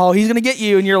you, Paul. He's going to get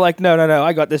you. And you're like, no,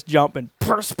 I got this jump. And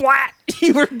splat,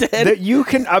 you were dead.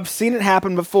 I've seen it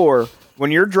happen before when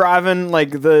you're driving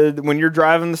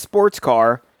the sports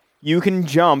car, you can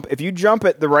jump. If you jump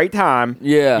at the right time,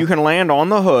 you can land on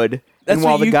the hood. And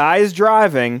while the guy is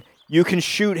driving, you can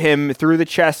shoot him through the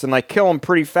chest and like kill him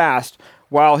pretty fast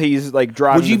while he's like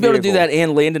driving. Would you the be able to do vehicle. that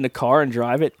and land in the car and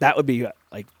drive it? That would be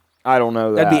like I don't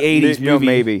know. That'd be 80s You know, movie.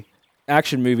 maybe.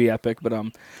 Action movie epic, but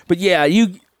yeah,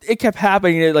 it kept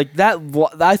happening like that.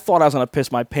 I thought I was gonna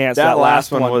piss my pants. That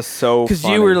last one was so because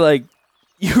funny.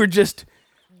 you were just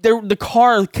there. The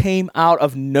car came out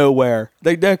of nowhere.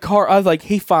 The car, I was like,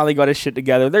 he finally got his shit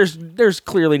together. There's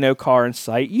clearly no car in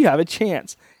sight. You have a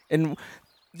chance, and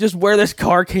just where this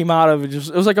car came out of, it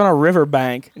was like on a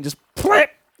riverbank, and just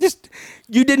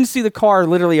you didn't see the car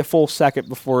literally a full second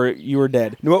before you were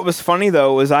dead. What was funny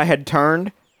though was I had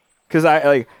turned because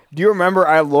do you remember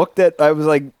I was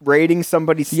like raiding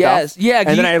somebody's stuff? Yes, yeah.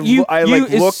 And then I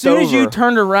looked as soon over. as you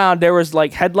turned around, there was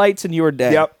like headlights and you were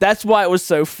dead. Yep. That's why it was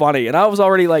so funny. And I was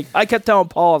already like, I kept telling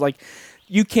Paul like,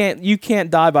 you can't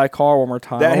die by car one more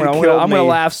time. That had I'm killed gonna me.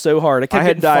 laugh so hard. I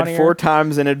had died funnier. 4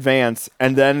 times in advance,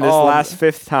 and then this last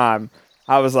 5th time,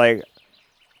 I was like,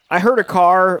 I heard a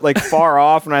car like far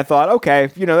off, and I thought, okay,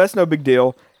 that's no big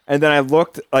deal. And then I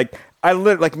looked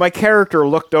my character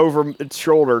looked over its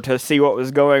shoulder to see what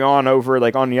was going on over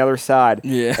like on the other side.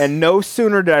 Yeah. And no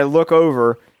sooner did I look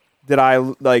over, did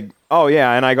I oh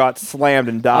yeah, and I got slammed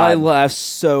and died. I laughed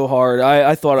so hard.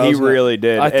 I thought I was really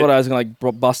did. I thought I was gonna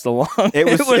like bust a lung. It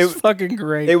was fucking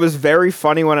great. It was very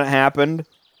funny when it happened.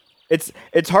 It's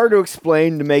hard to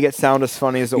explain to make it sound as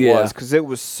funny as it was because it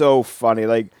was so funny.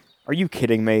 Like, are you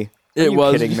kidding me? Are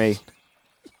you kidding me?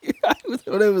 It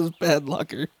was bad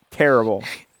lucker. Terrible.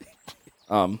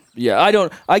 Yeah,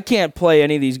 I can't play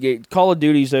any of these games. Call of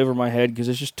Duty's over my head because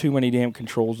there's just too many damn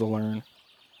controls to learn.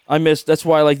 That's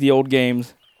why I like the old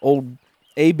games. Old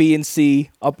A, B, and C,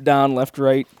 up, down, left,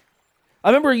 right. I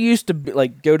remember you used to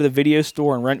go to the video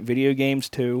store and rent video games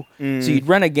too. So you'd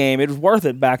rent a game. It was worth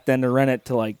it back then to rent it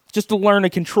to just to learn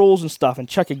the controls and stuff and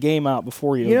check a game out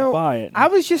before you buy it. I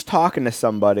was just talking to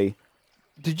somebody.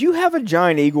 Did you have a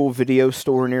Giant Eagle video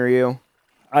store near you?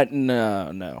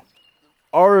 No.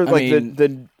 Our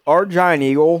our Giant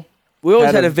Eagle. We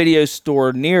always had a video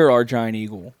store near our Giant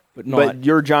Eagle, but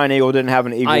your Giant Eagle didn't have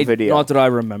an Eagle video. Not that I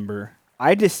remember.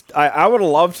 I would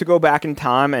love to go back in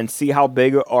time and see how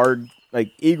big our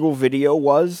Eagle video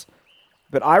was,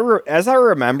 but as I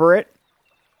remember it,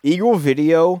 Eagle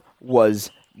video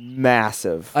was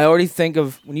massive. I already think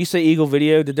of when you say Eagle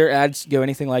Video, did their ads go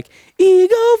anything like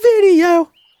Eagle Video?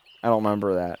 I don't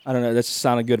remember that. I don't know. That just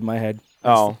sounded good in my head.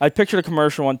 Oh. I pictured a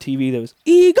commercial on TV that was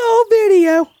Eagle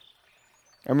Video.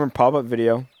 I remember pop-up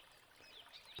video.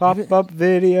 Pop-up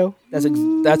video. That's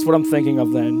what I'm thinking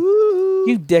of then.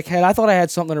 You dickhead. I thought I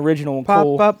had something original and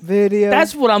cool. Pop-up video.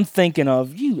 That's what I'm thinking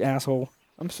of, you asshole.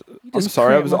 I'm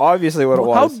sorry. That was obviously what it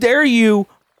was. How dare you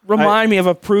remind me of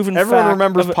a proven fact. Everyone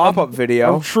remembers pop-up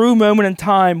video. A true moment in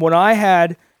time when I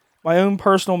had my own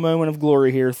personal moment of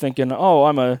glory here thinking, oh,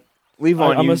 I'm a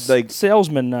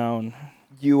salesman now. And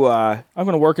I'm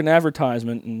going to work in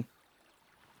advertisement. And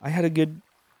I had a good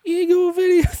Eagle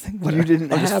video thing. You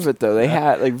didn't have it, though. They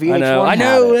had, VH1 I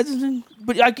know. had it.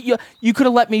 But you could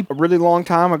have let me. A really long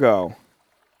time ago.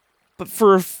 But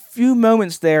for a few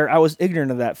moments there, I was ignorant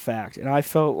of that fact. And I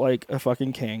felt like a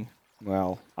fucking king.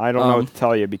 Well, I don't know what to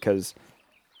tell you because,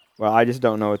 I just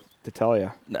don't know what to tell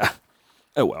you. Nah.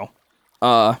 Oh,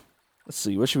 well. Let's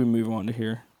see. What should we move on to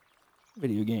here?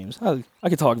 Video games. I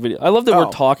could talk video. I love that we're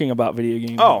talking about video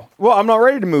games. Oh, well, I'm not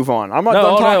ready to move on. I'm not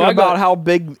done talking about how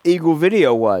big Eagle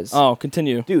Video was. Oh,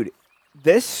 continue. Dude,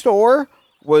 this store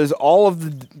was all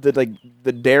of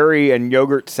the dairy and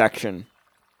yogurt section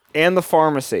and the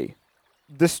pharmacy.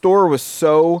 This store was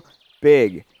so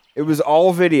big. It was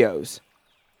all videos.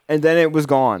 And then it was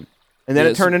gone. And then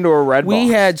it turned into a red box. We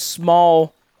had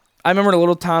small... I remember the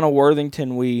little town of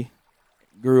Worthington we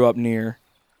grew up near.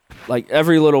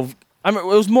 Every little... it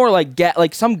was more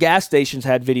like some gas stations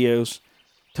had videos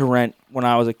to rent when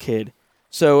I was a kid.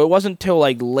 So it wasn't till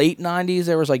late 90s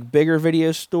there was bigger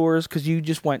video stores because you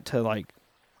just went to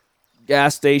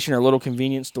gas station or little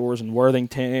convenience stores in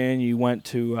Worthington. You went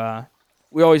to...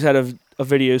 we always had a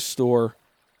video store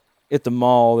at the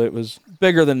mall that was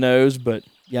bigger than those, but...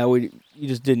 Yeah, you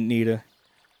just didn't need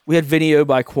we had video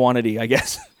by quantity, I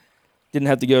guess. Didn't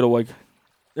have to go to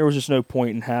there was just no point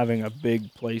in having a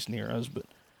big place near us, but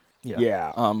yeah.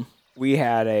 Yeah. We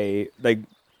had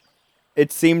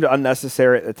it seemed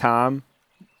unnecessary at the time,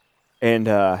 and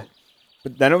but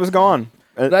then it was gone.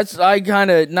 I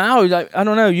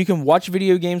don't know, you can watch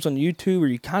video games on YouTube or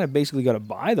you kind of basically got to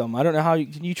buy them. I don't know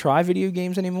can you try video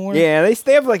games anymore? Yeah,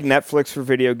 they have Netflix for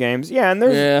video games. Yeah, and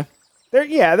there's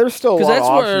There's still a lot Because that's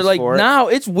of where, options like, for it. now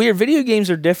it's weird. Video games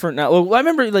are different now. Well, I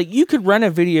remember, like, you could rent a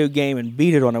video game and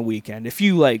beat it on a weekend if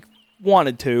you, like,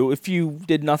 wanted to, if you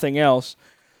did nothing else.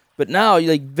 But now,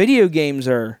 like, video games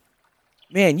are,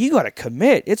 man, you got to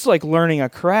commit. It's like learning a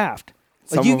craft.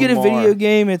 Like, Some you of get a them video are.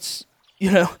 game, it's,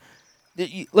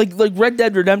 like Red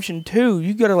Dead Redemption 2,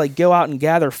 you got to, like, go out and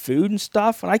gather food and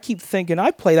stuff. And I keep thinking,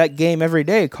 I play that game every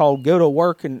day called go to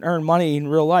work and earn money in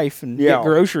real life and Yeah. get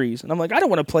groceries. And I'm like, I don't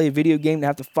want to play a video game to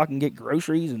have to fucking get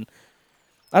groceries. And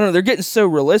I don't know, they're getting so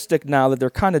realistic now that they're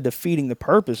kind of defeating the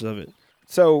purpose of it.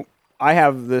 So I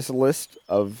have this list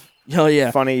of Oh,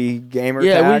 yeah. funny gamer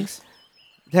Yeah, tags.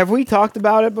 Have we talked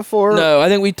about it before? No, I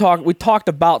think we talked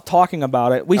about talking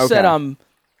about it. We said, Okay.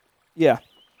 yeah.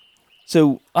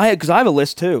 So because I have a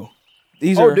list too.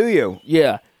 These Oh, are, do you?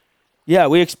 yeah.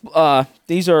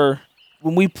 These are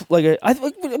when we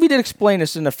we did explain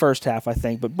this in the first half, I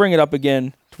think, but bring it up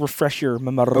again to refresh your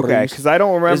memory. Okay, because I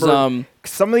don't remember.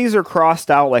 Some of these are crossed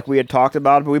out like we had talked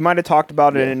about, but we might have talked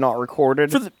about it and not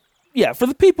recorded. for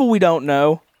the people we don't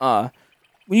know,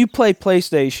 when you play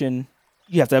PlayStation,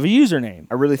 you have to have a username.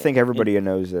 I really think everybody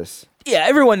knows this. Yeah,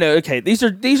 everyone knows. Okay, these are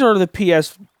the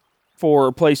PS4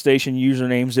 or PlayStation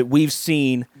usernames that we've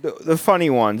seen. The funny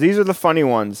ones. These are the funny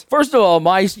ones. First of all,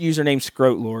 my username's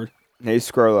Scrotelord. Hey,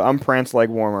 scroll it. I'm Prance Leg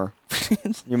Warmer.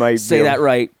 You might Say that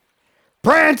right.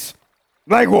 Prance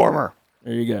Leg Warmer.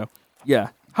 There you go. Yeah.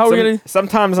 How are we gonna?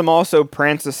 Sometimes I'm also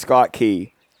Francis Scott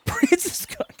Key, Princess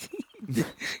Scott Key.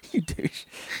 You douche.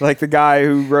 like the guy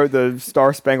who wrote the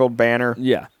Star Spangled Banner.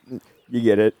 Yeah. You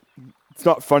get it. It's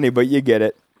not funny, but you get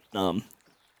it.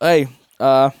 Hey.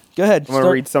 Go ahead. I'm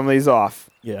gonna read some of these off.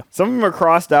 Yeah. Some of them are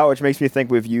crossed out, which makes me think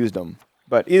we've used them.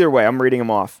 But either way, I'm reading them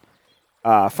off.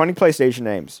 Funny PlayStation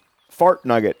names. Fart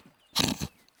Nugget.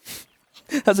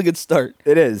 That's a good start.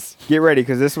 It is. Get ready,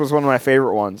 because this was one of my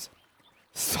favorite ones.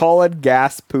 Solid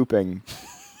Gas Pooping.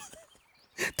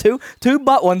 Two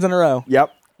butt ones in a row.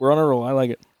 Yep. We're on a roll. I like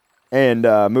it. And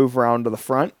move around to the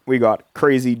front. We got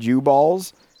Crazy Jew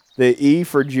Balls. The E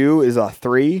for Jew is a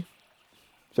 3.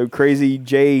 So Crazy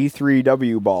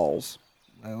J3W Balls.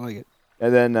 I like it.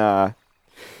 And then Oh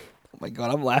my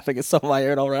god, I'm laughing at some of my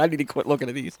own already. I need to quit looking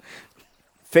at these.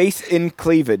 Face in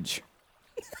Cleavage.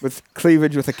 With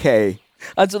cleavage with a K.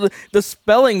 That's the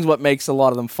spelling's what makes a lot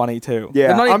of them funny too. Yeah,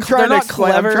 They're not I'm trying to they're not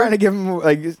explain. clever. I'm trying to give them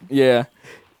like Yeah.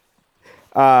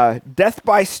 Death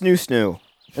by Snoo Snoo.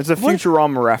 It's a What?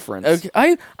 Futurama reference.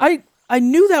 Okay. I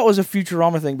knew that was a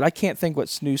Futurama thing, but I can't think what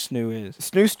Snoo Snoo is.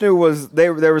 Snoo Snoo was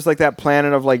there was like that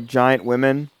planet of like giant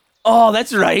women, Oh,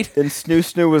 that's right. and Snoo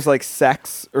Snoo was like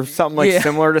sex or something like Yeah.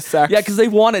 similar to sex. Yeah, because they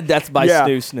wanted Death by Yeah.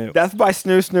 Snoo Snoo. Death by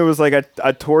Snoo Snoo was like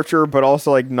a torture, but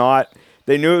also like not.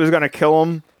 They knew it was gonna kill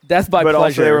them, Death by but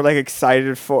Pleasure. also they were like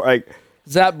excited for like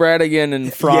Zap Brannigan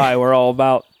and Fry Yeah. were all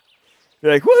about.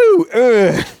 they're like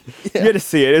woohoo. You got to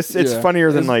see it. It's Yeah.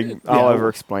 funnier than like I'll Yeah, ever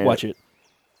explain Watch it. it.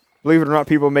 Believe it or not,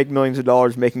 people who make millions of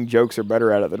dollars making jokes are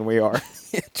better at it than we are.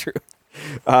 Yeah, true.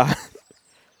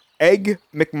 Egg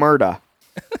McMurda.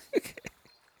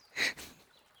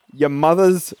 Your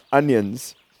mother's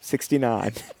onions,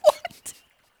 69.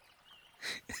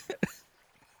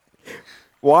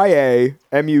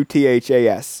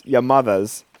 YAMUTHAS. Your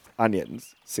mother's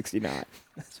onions, 69.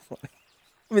 That's funny.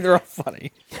 I mean, they're all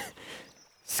funny.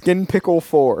 Skin Pickle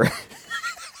 4.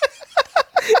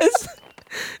 It's,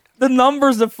 the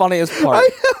number's the funniest part. I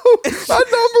know. That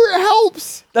number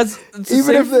helps. It's the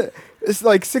Even same- if it's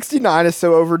like 69 is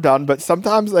so overdone, but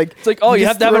sometimes like It's like, oh, you just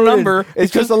have to have a throw it in. number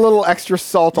It's because just a little extra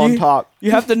salt on top.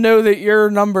 You have to know that you're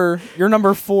number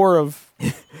 4 of.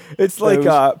 It's like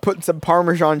Those. putting some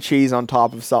Parmesan cheese on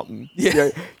top of something. Yeah.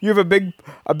 You have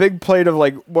a big plate of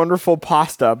like wonderful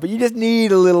pasta, but you just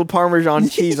need a little Parmesan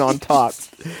cheese on top.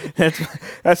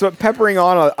 That's what peppering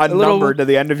on a little- number to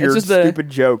the end of it's your just a stupid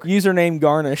joke. Username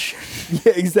garnish.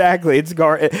 Yeah, exactly. It's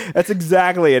That's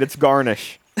exactly it. It's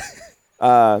garnish.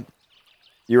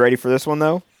 You ready for this one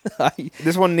though?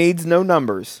 This one needs no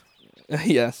numbers.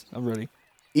 Yes, I'm ready.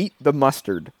 Eat the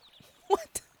mustard.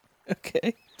 What?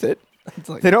 Okay. That's it. It's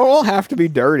like, They don't all have to be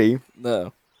dirty.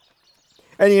 no.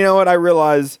 And you know what? I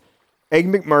realize Egg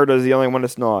McMurda is the only one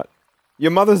that's not. Your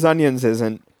mother's onions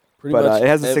isn't, Pretty but much it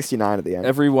has a 69 at the end.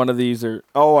 Every one of these are.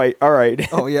 All right.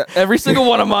 Oh yeah. Every single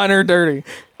one of mine are dirty.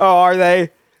 Oh, are they?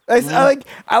 I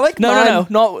like No, mine.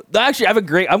 no. Actually, I have a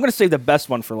great. I'm gonna save the best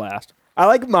one for last. I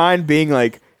like mine being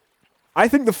like, I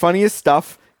think the funniest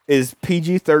stuff is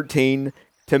PG-13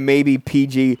 to maybe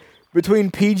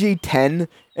between PG-10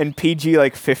 and PG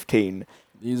like 15.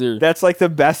 These are. That's like the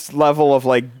best level of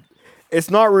like,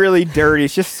 it's not really dirty.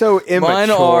 It's just so immature. Mine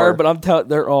are, but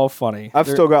they're all funny. I've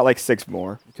They're- still got like 6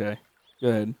 more. Okay. Go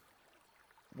ahead.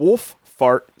 Wolf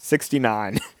Fart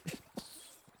 69.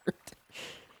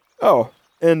 Oh,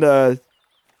 and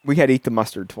we had Eat the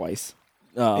Mustard twice.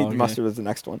 Oh, Eat okay. the Mustard was the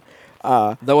next one.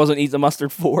 That wasn't Eat the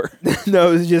Mustard 4. No,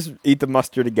 it was just Eat the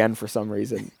Mustard again for some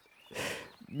reason.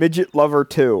 Midget Lover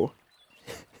 2.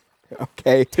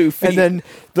 Okay. 2 feet. And then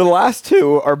the last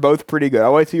two are both pretty good.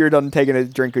 I'll wait till you're done taking a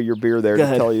drink of your beer there Go to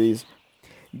ahead. tell you these.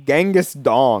 Genghis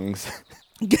Dongs.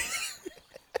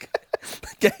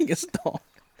 Genghis Dong.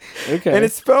 Okay. And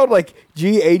it's spelled like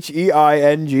Genghis.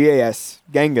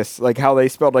 Genghis. Like how they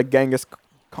spelled like Genghis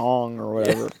Kong or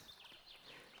whatever.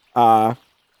 And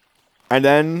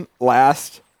then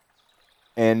last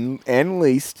and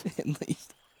least, At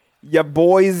least. ya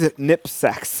boys nip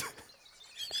sex.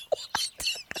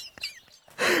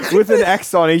 With an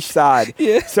X on each side.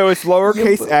 Yeah. So it's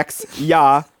lowercase x,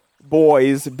 ya,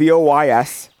 boys,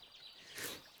 BOYS,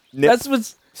 nip That's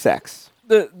what's sex.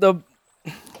 the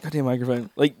goddamn microphone.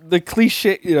 Like the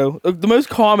cliche, the most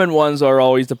common ones are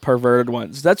always the perverted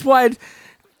ones. That's why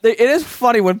it is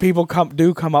funny when people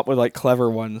come up with like clever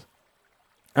ones.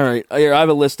 All right, here I have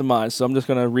a list of mine, so I'm just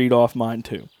gonna read off mine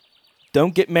too.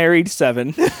 Don't get married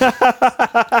 7.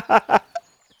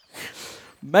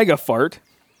 Mega fart.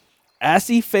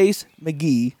 Assy face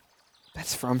McGee.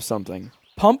 That's from something.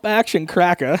 Pump action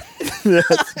cracker.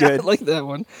 That's I good. like that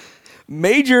one.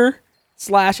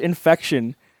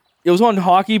 Major/infection. It was on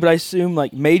hockey, but I assume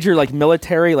like major, like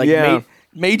military, like Yeah.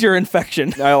 major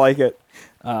infection. I like it.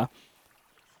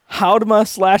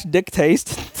 Haudma/dick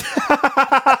taste.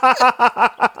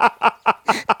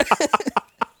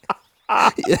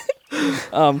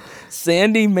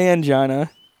 Sandy mangina.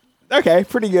 Okay,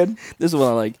 pretty good. This is what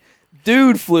I like.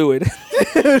 Dude fluid.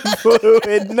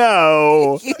 Fluid,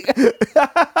 no.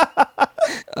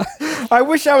 I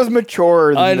wish I was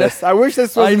maturer I than know. this. I wish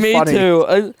this was Me funny.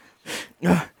 too.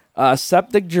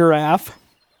 Septic giraffe.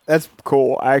 That's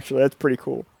cool. Actually, that's pretty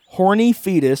cool. Horny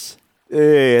fetus.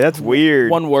 Hey, that's weird.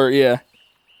 One word, yeah.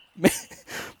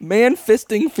 Man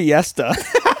fisting fiesta.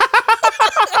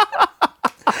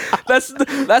 That's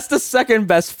the second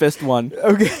best fist one.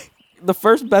 Okay. The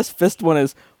first best fist one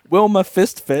is Wilma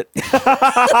Fist Fit.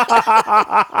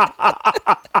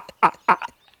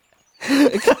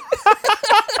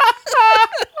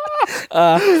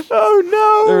 Oh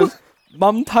no. There's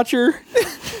Mum Toucher.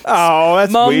 Oh,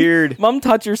 that's weird. Mum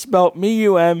Toucher spelled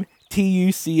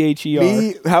MUMTUCHER.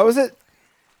 Me, how is it?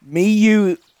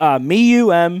 MUM.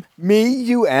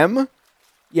 Me-U-M?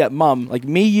 Yeah, mum. Like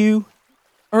MUM.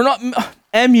 Or not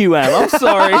MUM. I'm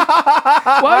sorry.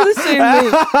 Why was it saying me?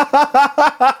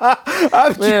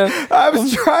 I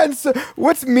was trying to.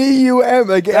 What's me-U-M?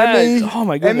 Like M-E? Oh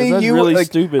my goodness, that's M-E-U, really like,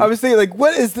 stupid. I was thinking, like,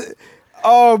 what is the.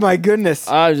 Oh my goodness.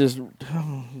 I just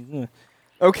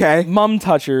Okay. Mum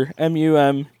Toucher.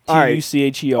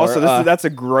 MUMTUCHER. Also, that's a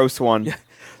gross one.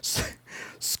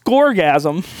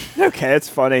 Scoregasm. Okay, it's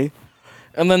funny.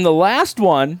 And then the last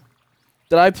one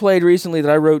that I played recently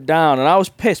that I wrote down, and I was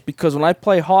pissed because when I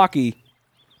play hockey,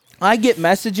 I get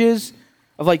messages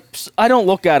of like, I don't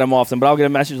look at them often, but I'll get a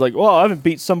message like, well, I haven't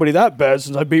beat somebody that bad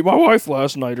since I beat my wife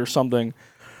last night or something.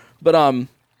 But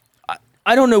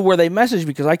I don't know where they message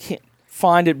because I can't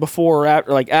find it before or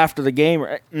after, like after the game.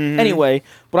 Anyway,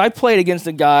 but I played against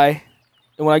a guy,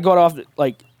 and when I got off,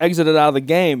 like exited out of the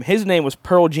game, his name was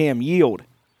Pearl Jam Yield.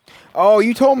 Oh,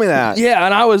 you told me that. Yeah,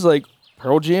 and I was like,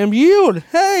 Pearl Jam Yield.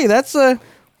 Hey, that's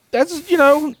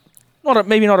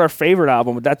maybe not our favorite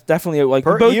album, but that's definitely like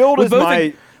Yield is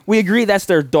my. we agree that's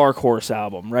their dark horse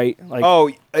album, right? Like, Oh,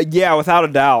 yeah, without a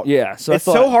doubt. yeah. So It's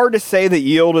I thought, so hard to say that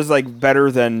Yield is like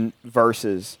better than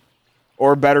Versus,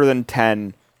 or better than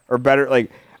 10, or better.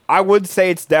 Like, I would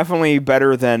say it's definitely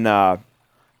better than.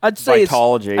 I'd say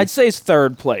Vitology. I'd say it's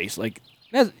third place. Like,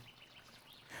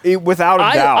 Without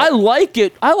a doubt. I like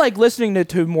it. I like listening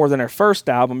to more than their first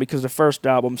album because the first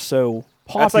album's so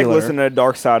popular. That's like listening to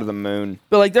Dark Side of the Moon.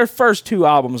 But like their first 2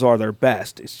 albums are their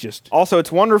best. It's just Also,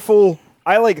 it's wonderful.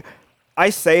 I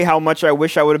say how much I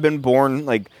wish I would have been born.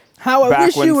 Like, how I back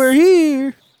wish when- you were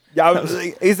here. yeah,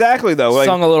 exactly though. Like,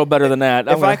 Sung a little better than that.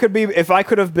 if I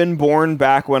could have been born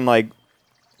back when like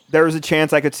there was a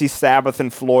chance I could see Sabbath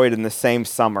and Floyd in the same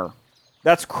summer.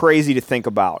 That's crazy to think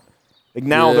about. Like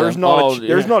now, Yeah. there's not Oh,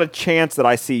 there's yeah. not a chance that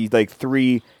I see like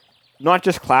 3, not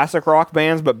just classic rock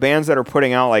bands, but bands that are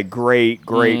putting out like great,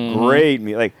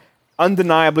 like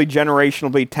undeniably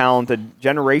generationally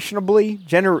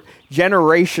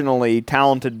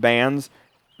talented bands.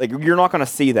 Like you're not gonna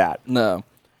see that. No.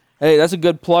 Hey, that's a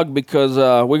good plug because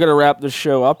we're going to wrap this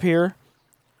show up here.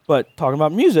 But talking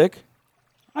about music,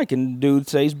 I can do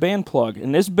today's band plug.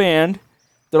 And this band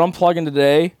that I'm plugging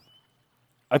today,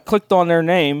 I clicked on their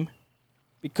name,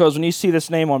 because when you see this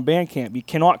name on Bandcamp, you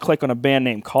cannot click on a band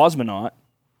named Cosmonaut.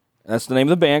 That's the name of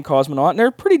the band, Cosmonaut, and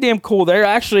they're pretty damn cool. They're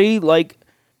actually like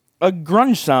a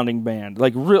grunge-sounding band.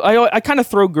 Like, I kind of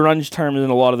throw grunge terms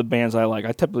in a lot of the bands I like.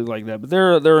 I typically like that, but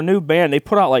they're a new band. They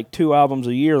put out like 2 albums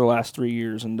a year the last 3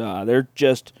 years, and they're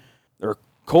a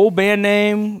cool band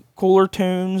name, cooler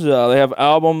tunes. They have an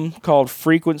album called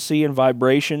Frequency and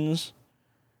Vibrations.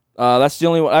 That's the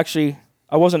only one. Actually,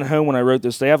 I wasn't home when I wrote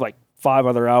this. They have like 5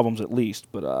 other albums at least,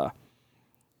 but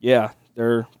yeah,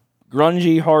 they're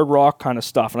grungy, hard rock kind of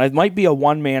stuff. And it might be a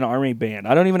one-man army band.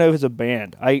 I don't even know if it's a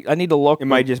band. I need to look. It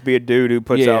might just be a dude who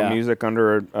puts out Yeah. music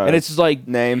under a and it's like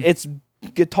name. It's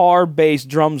guitar, bass,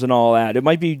 drums, and all that. It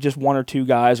might be just 1 or 2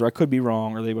 guys, or I could be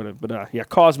wrong, or they would have. But yeah,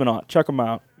 Cosmonaut. Check them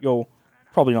out. You'll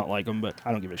probably not like them, but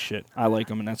I don't give a shit. I like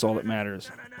them, and that's all that matters.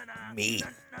 Me.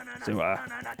 So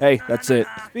hey, that's it.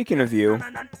 Speaking of you,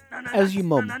 as you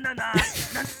mum. You're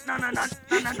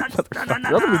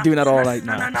gonna be doing that all night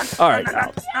now. All right.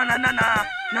 Out.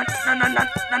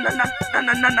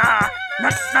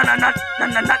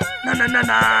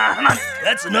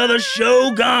 That's another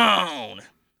show gone.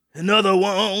 Another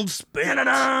one spent.